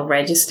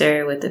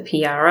 register with the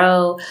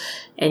PRO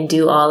and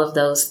do all of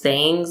those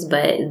things.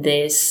 But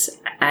this,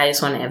 I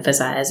just want to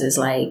emphasize, is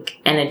like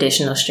an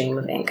additional stream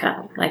of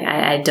income. Like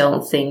I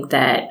don't think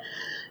that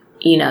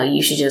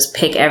you should just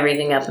pick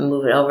everything up and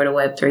move it over to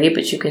Web3,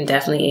 but you can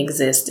definitely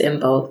exist in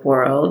both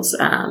worlds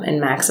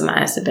and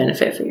maximize the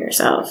benefit for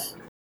yourself.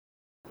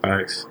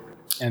 Thanks.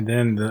 And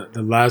then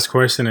the last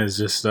question is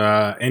just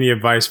any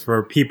advice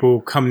for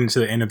people coming into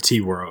the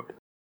NFT world?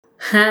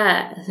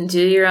 Do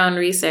your own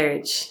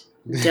research.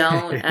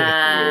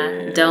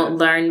 Don't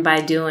learn by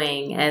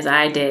doing, as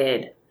I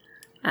did.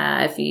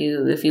 If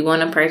you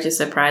want to purchase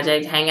a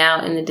project, hang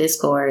out in the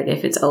Discord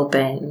if it's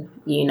open.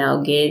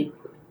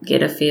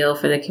 Get a feel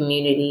for the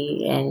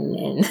community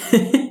and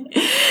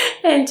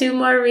and do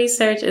more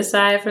research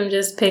aside from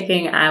just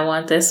picking I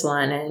want this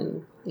one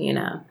and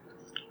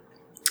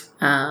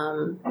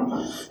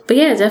but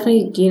yeah,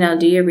 definitely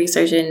do your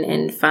research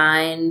and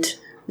find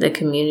the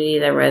community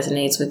that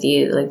resonates with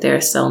you. Like there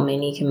are so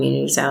many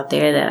communities out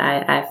there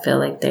that I feel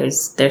like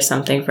there's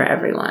something for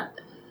everyone.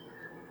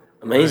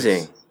 Amazing.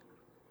 Nice.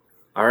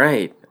 All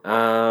right.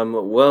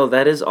 Well,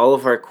 that is all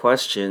of our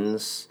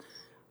questions.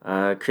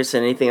 Kristan,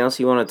 anything else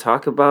you want to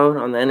talk about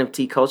on the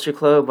NFT Culture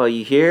Club while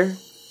you're here?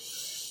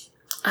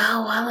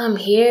 Oh, while I'm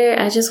here,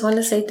 I just want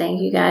to say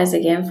thank you guys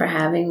again for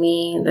having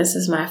me. This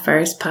is my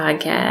first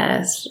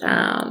podcast.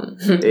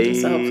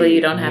 So hopefully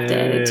you don't have to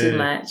edit too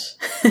much.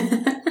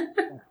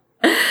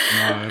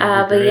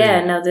 But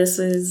yeah, no, this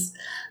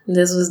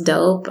was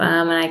dope.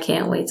 And I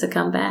can't wait to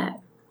come back.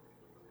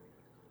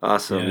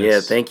 Awesome. Yes.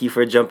 Yeah, thank you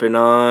for jumping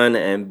on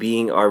and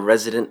being our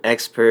resident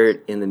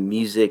expert in the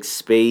music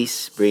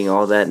space, bringing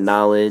all that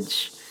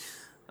knowledge.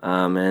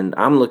 And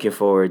I'm looking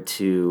forward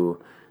to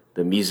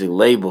the music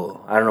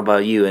label. I don't know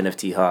about you,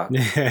 NFT Hawk.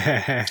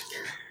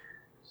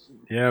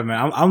 Yeah,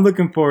 man. I'm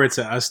looking forward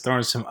to us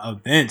throwing some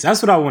events.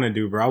 That's what I want to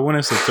do, bro. I want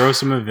us to throw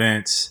some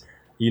events,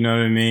 you know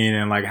what I mean?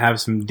 And like have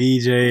some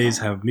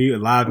DJs, have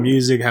live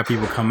music, have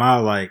people come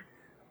out. Like,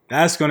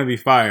 that's going to be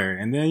fire.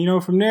 And then, you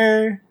know, from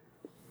there,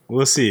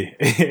 we'll see.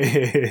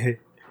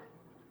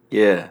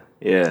 Yeah.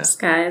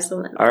 Sky's the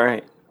limit. All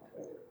right.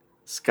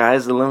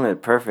 Sky's the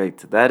limit.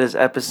 Perfect. That is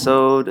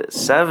episode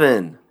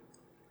 7.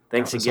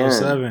 Thanks again.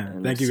 Episode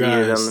 7. Thank you,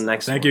 guys. See you on the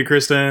next Thank one. you,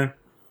 Kristan.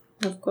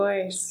 Of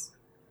course.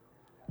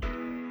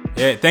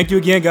 Yeah, thank you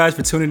again, guys,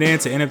 for tuning in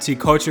to NFT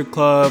Culture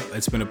Club.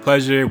 It's been a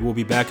pleasure. We'll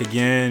be back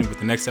again with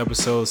the next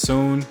episode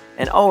soon.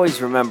 And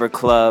always remember,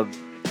 Club,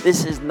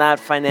 this is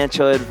not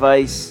financial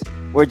advice.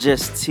 We're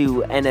just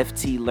 2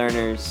 NFT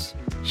learners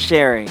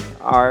sharing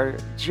our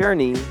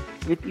journey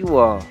with you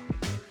all.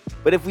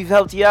 But if we've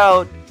helped you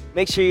out,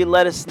 make sure you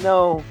let us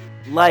know,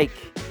 like,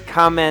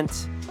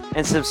 comment,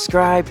 and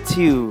subscribe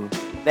to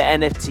the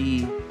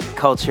NFT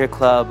Culture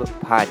Club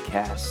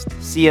podcast.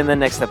 See you in the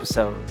next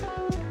episode.